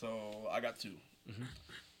 So I got two.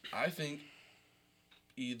 I think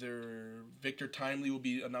either Victor Timely will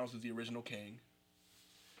be announced as the original Kang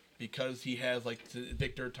because he has like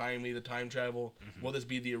Victor Timely, the time travel. Will this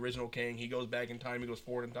be the original Kang? He goes back in time, he goes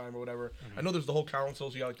forward in time or whatever. I know there's the whole council,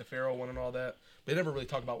 so you got like the Pharaoh one and all that. They never really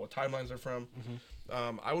talk about what timelines they're from.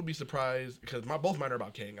 I would be surprised because both mine are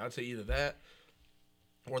about Kang. I'd say either that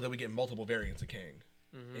or that we get multiple variants of Kang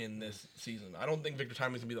in this season. I don't think Victor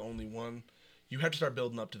Timely's gonna be the only one. You have to start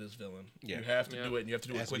building up to this villain. Yeah. You have to do it, and you have to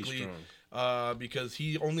do it quickly. Because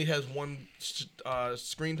he only has one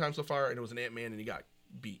screen time so far, and it was an Ant-Man, and he got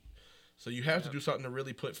beat. So you have to do something to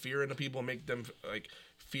really put fear into people and make them like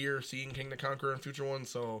fear seeing Kang the Conqueror in future ones.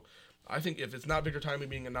 So I think if it's not Victor Timely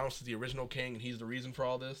being announced as the original Kang, and he's the reason for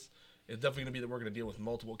all this, it's definitely going to be that we're going to deal with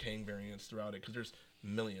multiple Kang variants throughout it, because there's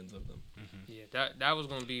millions of them. Yeah, that was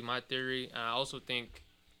going to be my theory. I also think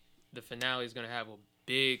the finale is going to have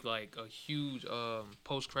big, like a huge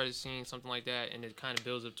post credit scene, something like that, and it kind of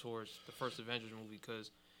builds up towards the first Avengers movie.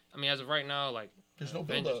 Because I mean, as of right now, like there's no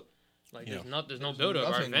build up. Like there's no build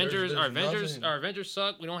up. Our Avengers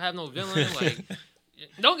suck. We don't have no villain. Like,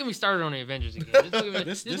 don't get me started on the Avengers again.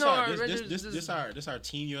 This our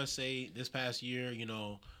Team USA this past year. You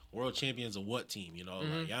know, world champions of what team? You know,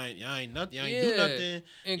 like y'all ain't nothing. Y'all ain't do nothing.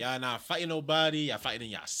 Y'all not fighting nobody. Y'all fighting in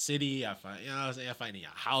y'all city. Y'all fighting. You know what I'm saying? Y'all fighting in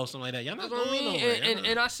your house, something like that. Y'all not going nowhere.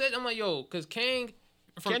 And I said, I'm like, yo, because Kang.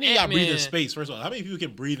 Can you got breathe in space? First of all, how many people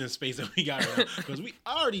can breathe in space that we got right now? Because we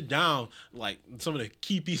already down like some of the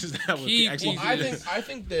key pieces that would actually. Well, I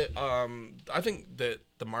think that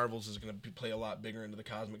the Marvels is going to play a lot bigger into the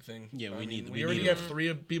cosmic thing. Yeah, we already have 3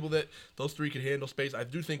 of people that those 3 could handle space. I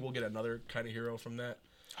do think we'll get another kind of hero from that.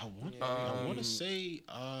 I want to say.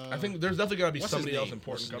 I think there's definitely got to be somebody else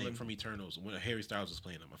important coming from Eternals. When Harry Styles was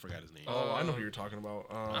playing him, I forgot his name. Oh, I know who you're talking about.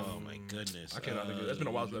 Oh my goodness! I cannot think of it. It's been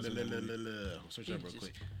a while since I've seen I'm searching up real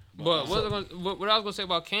quick. But what I was gonna say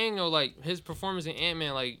about Kang though, like his performance in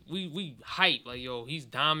Ant-Man, like we hype, like yo, he's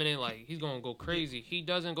dominant, like he's gonna go crazy. He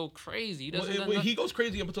doesn't go crazy. He doesn't. He goes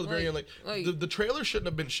crazy up until the very end. Like the trailer shouldn't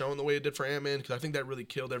have been shown the way it did for Ant-Man because I think that really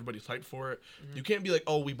killed everybody's hype for it. Mm-hmm. You can't be like,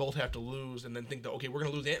 oh, we both have to lose, and then think that okay, we're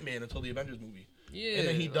gonna lose Ant-Man until the Avengers movie. Yeah, and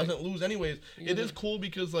then he doesn't lose anyways. Yeah. It is cool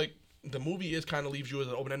because like the movie kind of leaves you as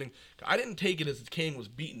an open ending. I didn't take it as Kang was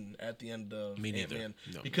beaten at the end of Ant-Man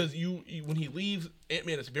because you when he leaves,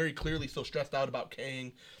 Ant-Man is very clearly so stressed out about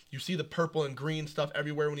Kang. You see the purple and green stuff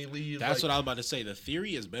everywhere when he leaves. That's what I was about to say. The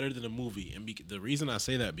theory is better than the movie, and the reason I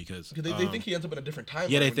say that because they think he ends up in a different timeline.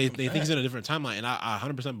 Yeah, they think he's in a different timeline, and I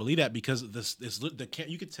 100% believe that because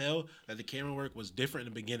you could tell that the camera work was different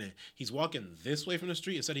in the beginning. He's walking this way from the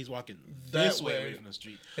street instead he's walking this way away from the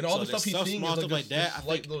street, and all the stuff he's seeing is like that. I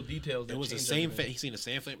think little details. It was the same. He's seen the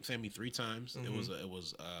same family 3 times. Mm-hmm. It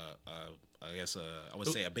was I guess I would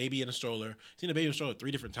say a baby in a stroller. He's seen a baby in a stroller 3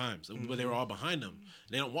 different times, but they were all behind him.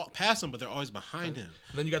 They don't walk past him, but they're always behind him.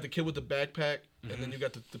 And then you got the kid with the backpack, and then you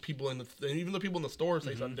got the people and even the people in the store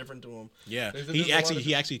say something different to him. Yeah, he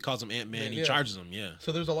actually calls him Ant-Man. He charges him. Yeah.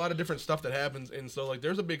 So there's a lot of different stuff that happens, and so like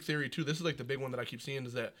there's a big theory too. This is like the big one that I keep seeing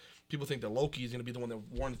is that people think that Loki is going to be the one that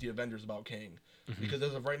warns the Avengers about Kang, because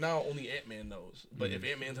as of right now, only Ant-Man knows. But if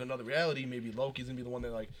Ant-Man's in another reality, maybe Loki's going to be the one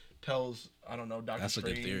that like tells Doctor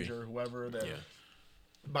Strange or whoever that. Yeah.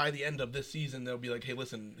 By the end of this season, they'll be like, hey,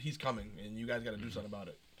 listen, he's coming, and you guys got to do something about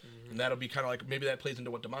it. And that'll be kind of like, maybe that plays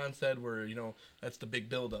into what Damon said, where, that's the big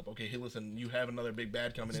build-up. Okay, hey, listen, you have another big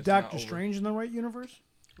bad coming in. Is Doctor Strange in the right universe?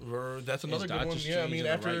 That's another good one. Yeah, I mean,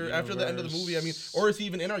 after the end of the movie, I mean, or is he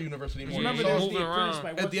even in our universe anymore? Remember,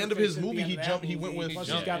 at the end of his movie, he went with. Plus,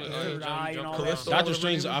 he's got the third eye and all that. Doctor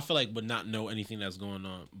Strange, I feel like, would not know anything that's going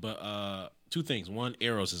on. But 2 things. One,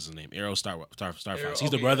 Eros is his name. Eros Starfox.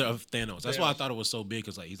 He's the brother of Thanos. That's why I thought it was so big,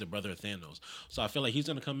 because like he's the brother of Thanos. So I feel like he's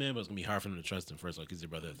gonna come in, but it's gonna be hard for him to trust him first, like he's the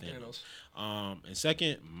brother of Thanos. And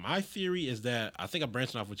second, my theory is that I think I'm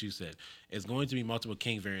branching off what you said. It's going to be multiple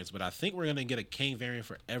Kang variants, but I think we're gonna get a Kang variant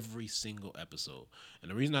for every single episode.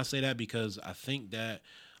 And the reason I say that because I think that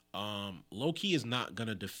Loki is not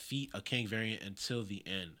gonna defeat a Kang variant until the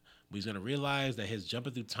end. He's going to realize that his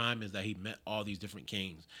jumping through time is that he met all these different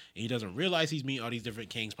Kangs. And he doesn't realize he's meeting all these different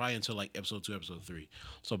Kangs probably until like episode 2, episode 3.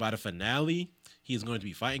 So by the finale, he's going to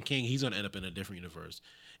be fighting Kang. He's going to end up in a different universe.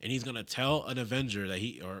 And he's going to tell an Avenger that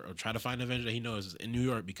or try to find an Avenger that he knows is in New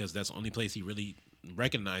York, because that's the only place he really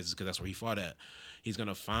recognizes, because that's where he fought at. He's going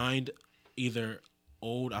to find either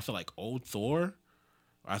old Thor.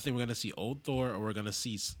 I think we're going to see old Thor, or we're going to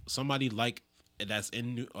see somebody like that's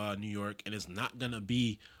in New York, and it's not going to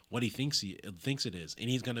be what he thinks it is, and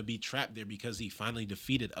he's gonna be trapped there because he finally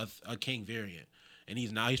defeated a Kang variant, and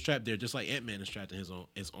he's trapped there just like Ant-Man is trapped in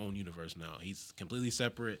his own universe now. He's completely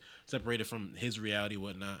separated from his reality,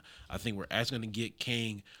 whatnot. I think we're actually gonna get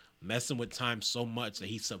Kang messing with time so much that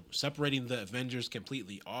he's separating the Avengers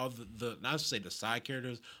completely. All the not to say the side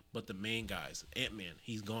characters, but the main guys. Ant-Man,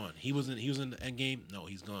 he's gone. He was in the Endgame. No,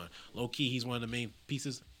 he's gone. Low-key, he's one of the main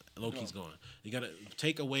pieces. Loki's gone. You gotta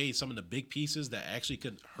take away some of the big pieces that actually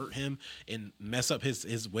could hurt him and mess up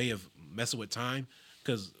his way of messing with time.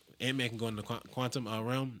 Because Ant-Man can go in the quantum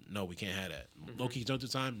realm. No, we can't have that. Loki can jump through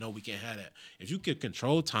time. No, we can't have that. If you could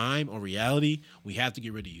control time or reality, we have to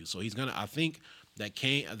get rid of you. So I think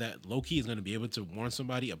that Loki is gonna be able to warn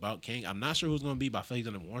somebody about Kang. I'm not sure who's gonna be, but I feel he's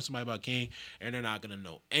gonna warn somebody about Kang, and they're not gonna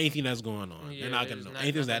know anything that's going on. They're not gonna know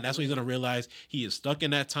anything. That's when he's gonna realize he is stuck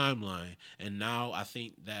in that timeline. And now I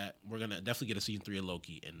think that we're gonna definitely get a season 3 of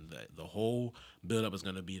Loki, and the whole build up is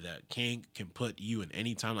gonna be that Kang can put you in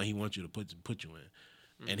any timeline he wants you to put you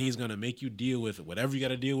in. and he's gonna make you deal with whatever you got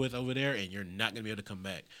to deal with over there, and you're not gonna be able to come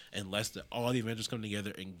back unless all the Avengers come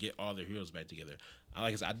together and get all their heroes back together.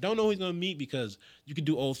 Like I said, I don't know who he's gonna meet because you could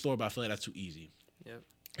do old Thor, but I feel like that's too easy. Yep.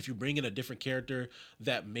 If you bring in a different character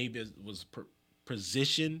that maybe was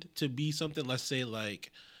positioned to be something, let's say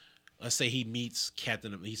he sees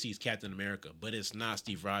Captain America, but it's not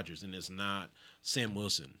Steve Rogers and it's not Sam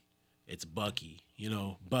Wilson. It's Bucky,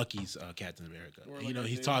 Bucky's Captain America.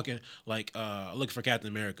 He's talking like looking for Captain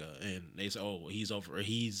America, and they say, "Oh, he's over. Or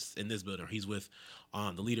he's in this building. Or he's with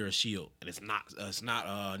the leader of Shield." And it's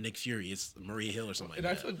not Nick Fury. It's Maria Hill or something. And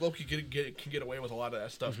like I feel like Loki can get away with a lot of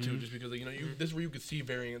that stuff too, just because this is where you could see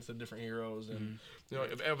variants of different heroes, and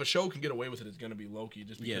if a show can get away with it, it's gonna be Loki,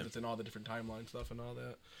 just because it's in all the different timeline stuff and all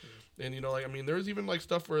that. And there's even like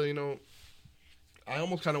stuff where I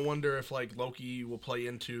almost kind of wonder if like Loki will play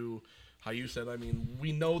into how you said. I mean,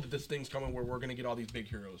 we know that this thing's coming where we're going to get all these big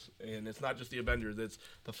heroes, and it's not just the Avengers; it's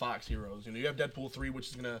the Fox heroes. You have Deadpool 3, which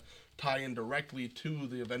is going to tie in directly to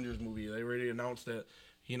the Avengers movie. They already announced that.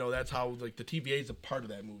 That's how like the TVA is a part of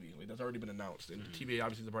that movie. Like that's already been announced, and the TVA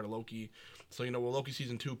obviously is a part of Loki. So will Loki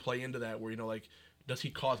season 2 play into that? Where does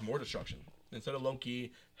he cause more destruction instead of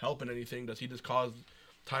Loki helping anything? Does he just cause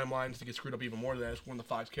timelines to get screwed up even more? That's when the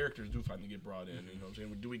Fox characters do finally get brought in. You know what I'm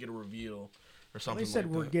saying? Do we get a reveal or something? They said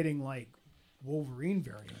like we're that? getting like Wolverine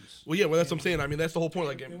variants. Well, yeah, that's what I'm saying. I mean, that's the whole point.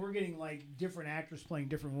 Like, and we're getting like different actors playing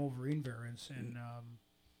different Wolverine variants, and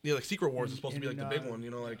like Secret Wars is supposed to be like the big one.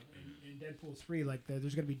 Like in Deadpool 3, like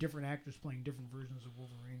there's going to be different actors playing different versions of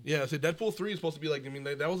Wolverine. Yeah, so Deadpool 3 is supposed to be like. I mean,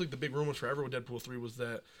 that was like the big rumors forever with Deadpool 3 was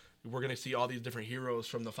that we're going to see all these different heroes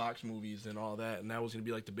from the Fox movies and all that, and that was going to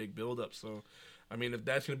be like the big build up. So. I mean, if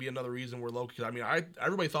that's going to be another reason where Loki... Cause, I mean,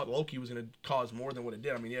 everybody thought Loki was going to cause more than what it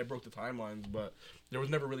did. I mean, it broke the timelines, but there was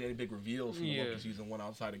never really any big reveals from Loki season 1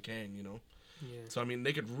 outside of Kang, Yeah. So, I mean,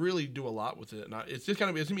 they could really do a lot with it. And it's just it's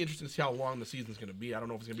going to be interesting to see how long the season's going to be. I don't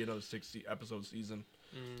know if it's going to be another 6-episode season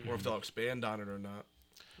or if they'll expand on it or not.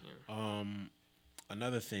 Yeah.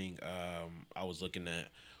 Another thing I was looking at,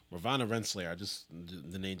 Ravonna Renslayer,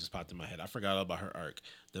 the name just popped in my head. I forgot all about her arc.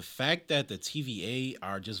 The fact that the TVA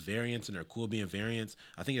are just variants and they're cool being variants,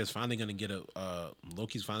 I think it's finally going to get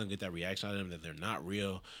Loki's finally going to get that reaction out of them that they're not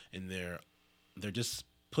real and they're just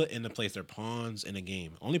put into place. They're pawns in a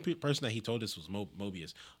game. Only person that he told us was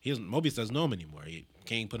Mobius. Mobius doesn't know him anymore.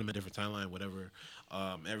 Kang put him in a different timeline, whatever.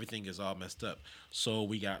 Everything is all messed up. So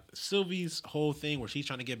we got Sylvie's whole thing where she's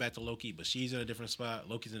trying to get back to Loki, but she's in a different spot.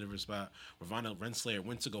 Loki's in a different spot. Ravonna Renslayer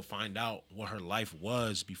went to go find out what her life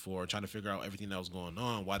was before, trying to figure out everything that was going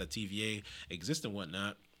on, why the TVA exists and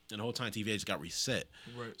whatnot. And the whole time TVA just got reset.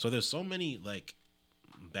 Right. So there's so many like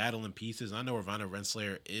battling pieces. I know Ravonna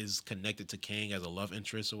Renslayer is connected to Kang as a love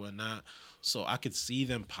interest or whatnot, so I could see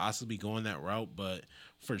them possibly going that route, but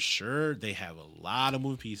for sure they have a lot of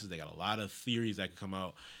moving pieces. They got a lot of theories that could come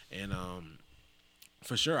out, and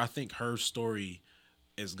for sure I think her story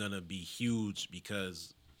is gonna be huge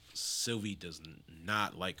because Sylvie does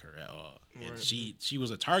not like her at all, and she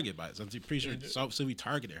was a target by it. So I'm pretty sure Sylvie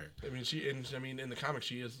targeted her. I mean, in the comics,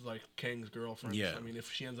 she is like Kang's girlfriend. Yeah. I mean,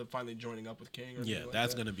 if she ends up finally joining up with Kang,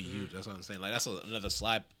 that's gonna be huge. That's what I'm saying. Like that's another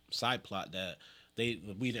side plot that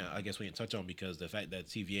we didn't touch on because the fact that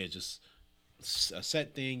TVA is just a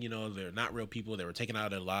set thing. They're not real people. They were taken out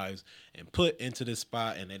of their lives and put into this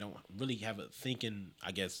spot, and they don't really have a thinking,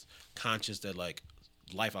 conscious that like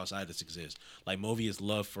life outside this exists. Like Mobius'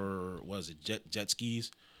 love for jet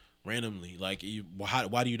skis randomly. Like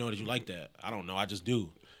why do you know that you like that? I don't know. I just do.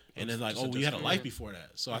 And then like, you had a life before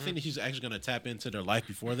that. So I think that she's actually going to tap into their life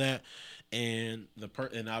before that, and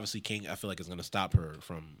and obviously King, I feel like is going to stop her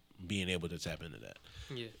from being able to tap into that.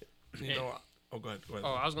 Yeah. Go ahead.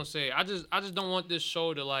 Oh, I was gonna say, I just don't want this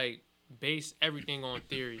show to like base everything on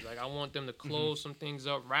theories. Like I want them to close some things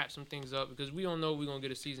up, wrap some things up, because we don't know if we're gonna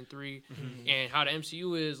get a season 3, and how the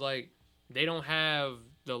MCU is like, they don't have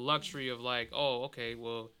the luxury of like, oh, okay,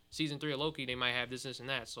 well, season 3 of Loki, they might have this and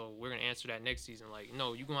that, so we're gonna answer that next season. Like,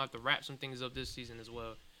 no, you're gonna have to wrap some things up this season as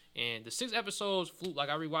well. And the 6 episodes flew, like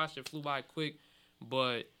I rewatched it, flew by quick,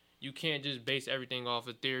 but you can't just base everything off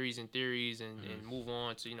of theories and move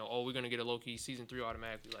on to, we're going to get a Loki season 3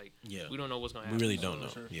 automatically. Like, we don't know what's going to happen. We really don't know.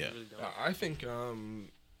 Sure. Yeah. Really don't. I think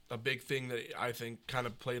a big thing that I think kind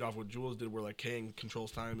of played off what Jules did where, like, Kang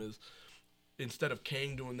controls time is instead of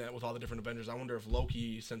Kang doing that with all the different Avengers, I wonder if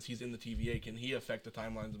Loki, since he's in the TVA, can he affect the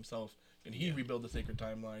timelines himself? Can he rebuild the sacred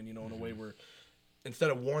timeline, in a way where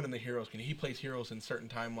instead of warning the heroes, can he place heroes in certain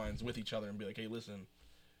timelines with each other and be like, hey, listen,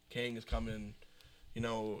 Kang is coming.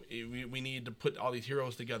 we need to put all these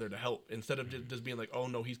heroes together to help instead of just being like, oh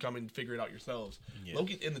no, he's coming, figure it out yourselves. Yeah.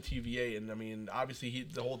 Loki's in the TVA, and I mean, obviously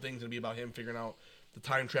the whole thing's gonna be about him figuring out the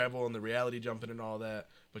time travel and the reality jumping and all that.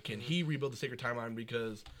 But can he rebuild the sacred timeline?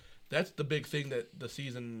 Because that's the big thing that the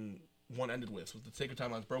season 1 ended with. Was the sacred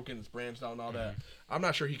timeline's broken, it's branched out and all that. I'm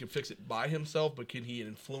not sure he can fix it by himself, but can he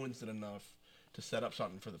influence it enough to set up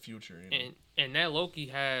something for the future? And that Loki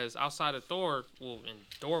has, outside of Thor, and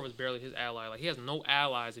Thor was barely his ally. Like, he has no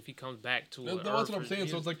allies if he comes back to Earth. That's what I'm saying.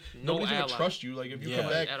 So it's like, nobody's going to trust you. Like, if you come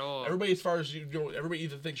back, at all. Everybody, as far as everybody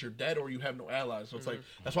either thinks you're dead or you have no allies. So it's like,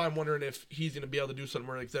 that's why I'm wondering if he's going to be able to do something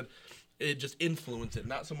where, like I said, it just influence it,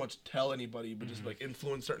 not so much tell anybody, but just like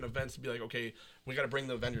influence certain events to be like, okay, we got to bring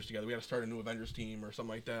the Avengers together. We got to start a new Avengers team or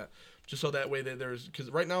something like that. Just so that way that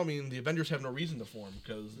because right now, I mean, the Avengers have no reason to form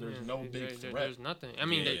because there's no big threat. There's nothing. I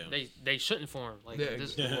mean, they shouldn't form. Like,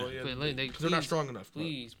 because they're not strong enough.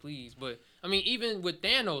 Please. But I mean, even with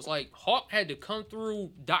Thanos, like, Hawk had to come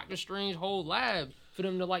through Doctor Strange's whole lab for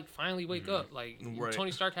them to like finally wake up. Like,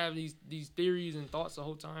 Tony Stark had these theories and thoughts the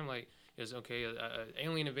whole time. Like, it's okay,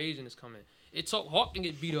 alien invasion is coming. It took Hawk to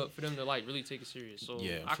get beat up for them to like really take it serious. So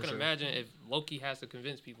I can imagine if Loki has to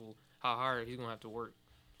convince people how hard he's gonna have to work.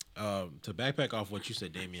 To backpack off what you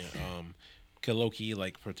said, Damien, could Loki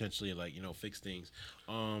like potentially like fix things?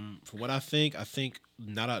 From what I think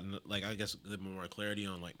not like I guess a little more clarity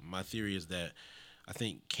on like my theory is that I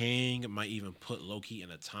think Kang might even put Loki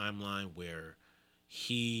in a timeline where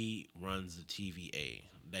he runs the TVA.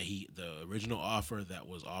 The original offer that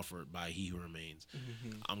was offered by He Who Remains.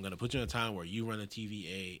 I'm gonna put you in a time where you run a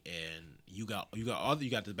TVA and you got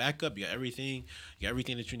the backup, you got everything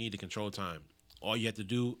that you need to control time. All you have to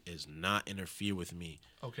do is not interfere with me.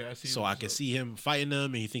 Okay, I see. So I can see him fighting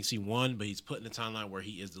them, and he thinks he won, but he's put in a timeline where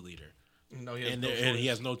he is the leader. No, and he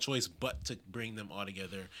has no choice but to bring them all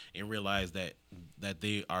together and realize that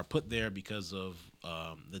they are put there because of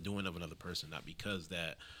the doing of another person, not because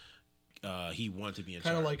that. He wanted to be in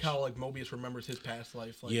charge. Kind of like how like Mobius remembers his past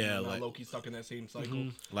life. Like, like Loki's stuck in that same cycle.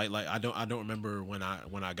 Like I don't remember when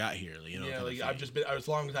I got here. Like I've just been, as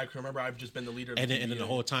long as I can remember, I've just been the leader. And then the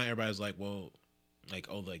whole time everybody's like, well,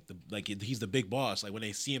 he's the big boss. Like when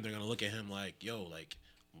they see him, they're gonna look at him like, yo, like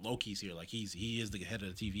Loki's here. Like he is the head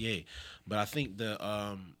of the TVA. But I think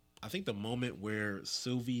the moment where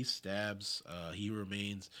Sylvie stabs He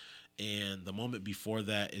Remains, and the moment before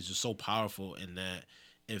that is just so powerful in that.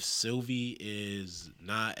 If Sylvie is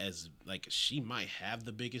not as like she might have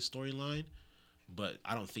the biggest storyline, but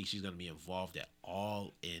I don't think she's gonna be involved at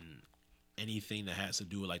all in anything that has to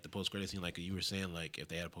do with like the post-credit scene, like you were saying, like if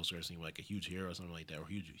they had a post-credit scene, like a huge hero or something like that, or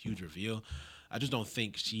huge reveal. I just don't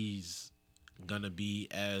think she's gonna be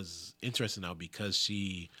as interested now because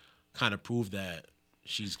she kind of proved that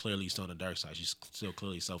she's clearly still on the dark side. She's still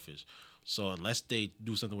clearly selfish. So unless they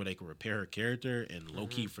do something where they can repair her character and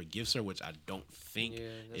Loki forgives her, which I don't think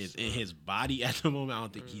is in his body at the moment. I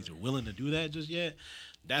don't think he's willing to do that just yet.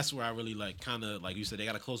 That's where I really like kind of like you said, they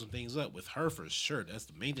got to close some things up with her for sure. That's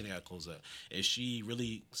the main thing they got to close up. Is she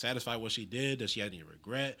really satisfied with what she did? Does she have any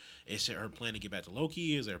regret? Is it her plan to get back to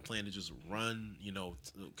Loki? Is there a plan to just run,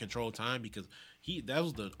 control time? Because that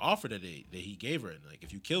was the offer that he gave her. And like,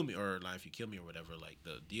 if you kill me or whatever, like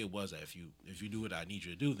the deal was that if you do what I need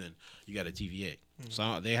you to do, then you got a TVA.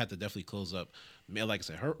 So they have to definitely close up. Like I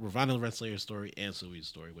said, her Ravonna Renslayer's story and Sylvie's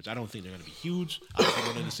story, which I don't think they're going to be huge. I think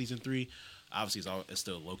going into season 3. Obviously, it's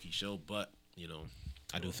still a Loki show, but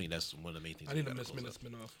I do think that's one of the main things. I need a Miss Minutes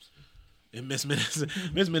spin-off. And Miss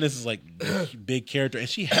Minutes is like the big character, and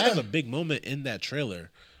she has a big moment in that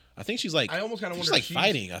trailer. I think she's like, I almost kind of wonder if she's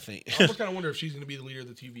fighting. I think I almost kind of wonder if she's going to be the leader of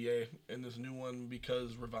the TVA in this new one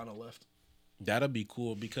because Ravonna left. That'd be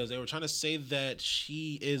cool because they were trying to say that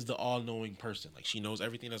she is the all-knowing person. Like she knows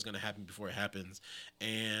everything that's going to happen before it happens,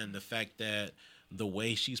 and the fact that the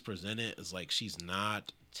way she's presented is like she's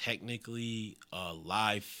not technically a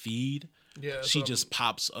live feed. Yeah, she just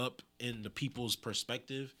pops up in the people's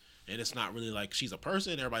perspective, and it's not really like she's a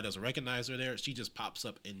person. Everybody doesn't recognize her there. She just pops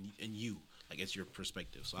up in you, like it's your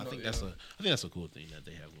perspective. So I think that's a cool thing that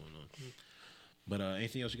they have going on. But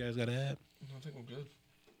anything else you guys got to add? I think we're good.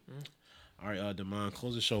 All right, Damon,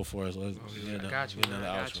 close the show for us. I got you. All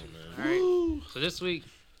right. So this week,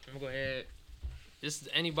 I'm gonna go ahead. This is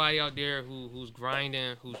anybody out there who's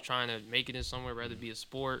grinding, who's trying to make it in somewhere, whether it be a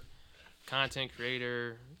sport, content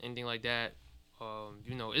creator, anything like that.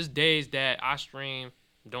 It's days that I stream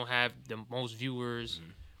don't have the most viewers,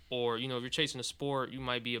 or if you're chasing a sport, you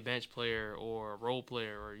might be a bench player or a role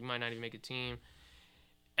player, or you might not even make a team.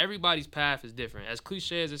 Everybody's path is different. As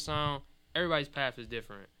cliche as it sounds, everybody's path is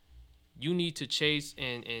different. you need to chase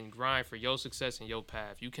and grind for your success and your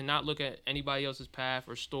path. You cannot look at anybody else's path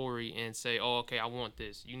or story and say, oh, okay, I want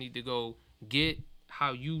this. You need to go get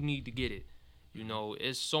how you need to get it. You know,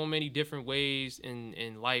 it's so many different ways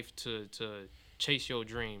in life to chase your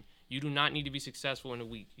dream. You do not need to be successful in a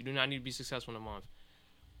week. You do not need to be successful in a month.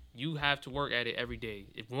 You have to work at it every day.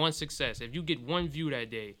 If you get one view that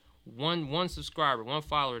day, one subscriber, one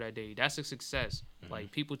follower that day, that's a success. Mm-hmm.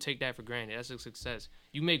 Like, people take that for granted. That's a success.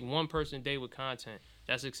 You make one person a day with content,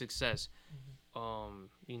 that's a success. Mm-hmm.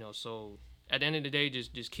 You know, so at the end of the day,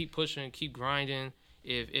 just keep pushing, keep grinding.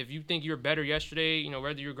 If you think you're better yesterday, you know,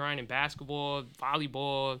 whether you're grinding basketball,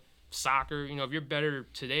 volleyball, soccer, you know, if you're better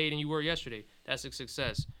today than you were yesterday, that's a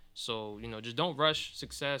success. So, you know, just don't rush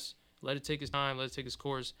success. Let it take its time. Let it take its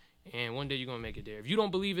course. And one day you're going to make it there. If you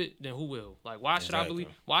don't believe it, then who will? Like, why should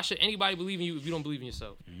anybody believe in you if you don't believe in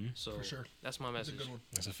yourself? Mm-hmm. So for sure. That's my message. That's a good one.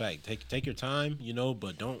 That's a fact. Take your time, you know,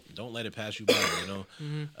 but don't let it pass you by, you know.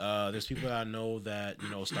 Mm-hmm. There's people that I know that, you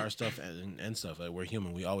know, start stuff and stuff. Like, we're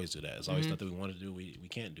human. We always do that. It's always stuff that we want to do, we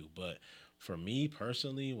can't do. But for me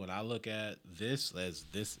personally, when I look at this as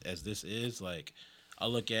this is, like, I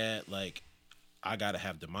look at, like, I gotta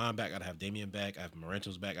have Damon back. I gotta have Damian back. I have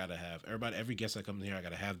Morentos back. I gotta have everybody. Every guest that comes in here, I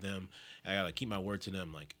gotta have them. I gotta keep my word to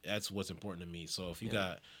them. Like, that's what's important to me. So if you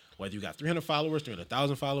got, whether you got 300 followers,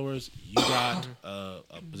 300,000 followers, you got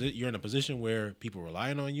you're in a position where people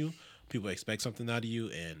relying on you. People expect something out of you,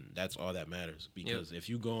 and that's all that matters. Because if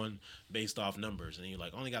you going based off numbers and you're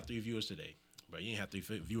like, only got 3 viewers today, but you ain't have 3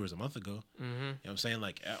 viewers a month ago. Mm-hmm. You know what I'm saying?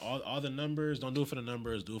 Like, all the numbers, don't do it for the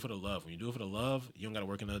numbers, do it for the love. When you do it for the love, you don't got to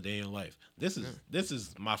work another day in your life. This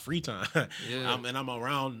is my free time. And I'm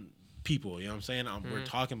around people, you know what I'm saying? We're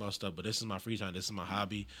talking about stuff, but this is my free time. This is my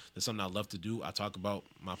hobby. This is something I love to do. I talk about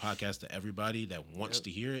my podcast to everybody that wants to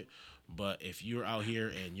hear it. But if you're out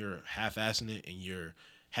here and you're half-assing it and you're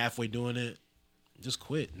halfway doing it, just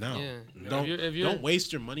quit now. Don't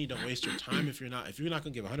waste your money. Don't waste your time if you're not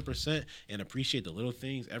gonna give 100% and appreciate the little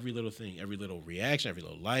things, every little thing, every little reaction, every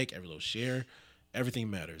little like, every little share.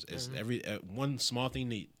 Everything matters. It's one small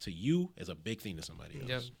thing to you is a big thing to somebody else.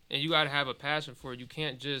 Yep. And you got to have a passion for it. You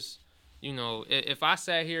can't just, you know, if I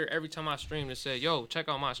sat here every time I stream and said, yo, check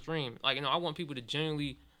out my stream. Like, you know, I want people to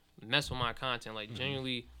genuinely mess with my content, like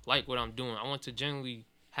genuinely like what I'm doing. I want to genuinely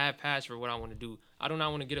have passion for what I want to do. I do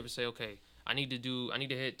not want to get up and say, okay, I need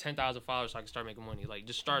to hit 10,000 followers so I can start making money. Like,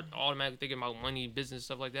 just start automatically thinking about money, business,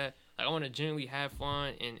 stuff like that. Like, I want to genuinely have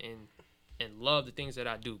fun and love the things that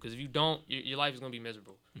I do. Because if you don't, your life is going to be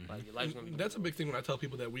miserable. Like, your life is going to be That's a big thing when I tell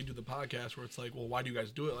people that we do the podcast, where it's like, well, why do you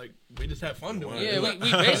guys do it? Like, we just have fun doing it. Yeah, we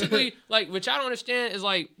basically, like, what y'all don't understand is,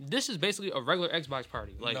 like, this is basically a regular Xbox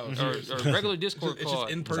party. Like, or a regular Discord call. It's just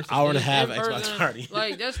in person. It's an hour and a half Xbox party.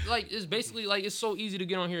 Like, that's, like, it's basically, like, it's so easy to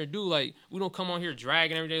get on here and do. Like, we don't come on here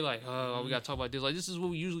dragging every day, like, oh, we got to talk about this. Like, this is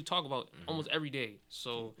what we usually talk about almost every day.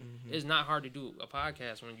 So, it's not hard to do a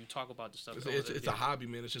podcast when you talk about the stuff. It's a hobby,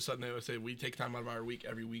 man. It's just something that I say we take time out of our week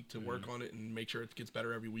every week to work on it and make sure it gets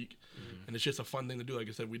better every week. And it's just a fun thing to do. Like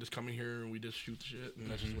I said, we just come in here and we just shoot the shit, and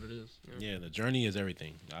that's just what it is. Yeah, the journey is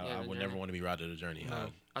everything. I would never want to be robbed of the journey. No.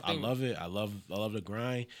 I love it. I love the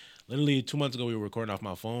grind. Literally 2 months ago, we were recording off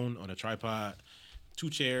my phone on a tripod, 2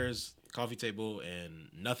 chairs, coffee table, and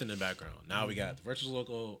nothing in the background. Now we got the Virtual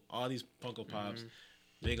Local, all these Funko Pops,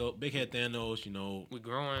 big head Thanos. You know, we're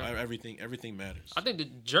growing. Everything matters. I think the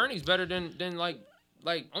journey's better than like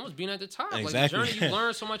almost being at the top. Exactly. Like, the journey, you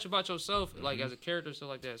learn so much about yourself, like as a character, stuff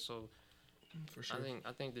like that. So, for sure,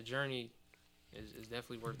 I think the journey is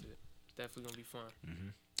definitely worth it. It's definitely gonna be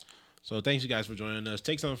fun. So thanks you guys for joining us.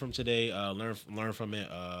 Take something from today. Learn from it.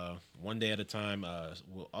 One day at a time.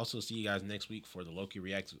 We'll also see you guys next week for the Loki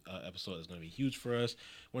Reacts episode. It's gonna be huge for us.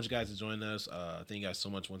 I want you guys to join us. Thank you guys so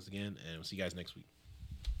much once again, and we'll see you guys next week.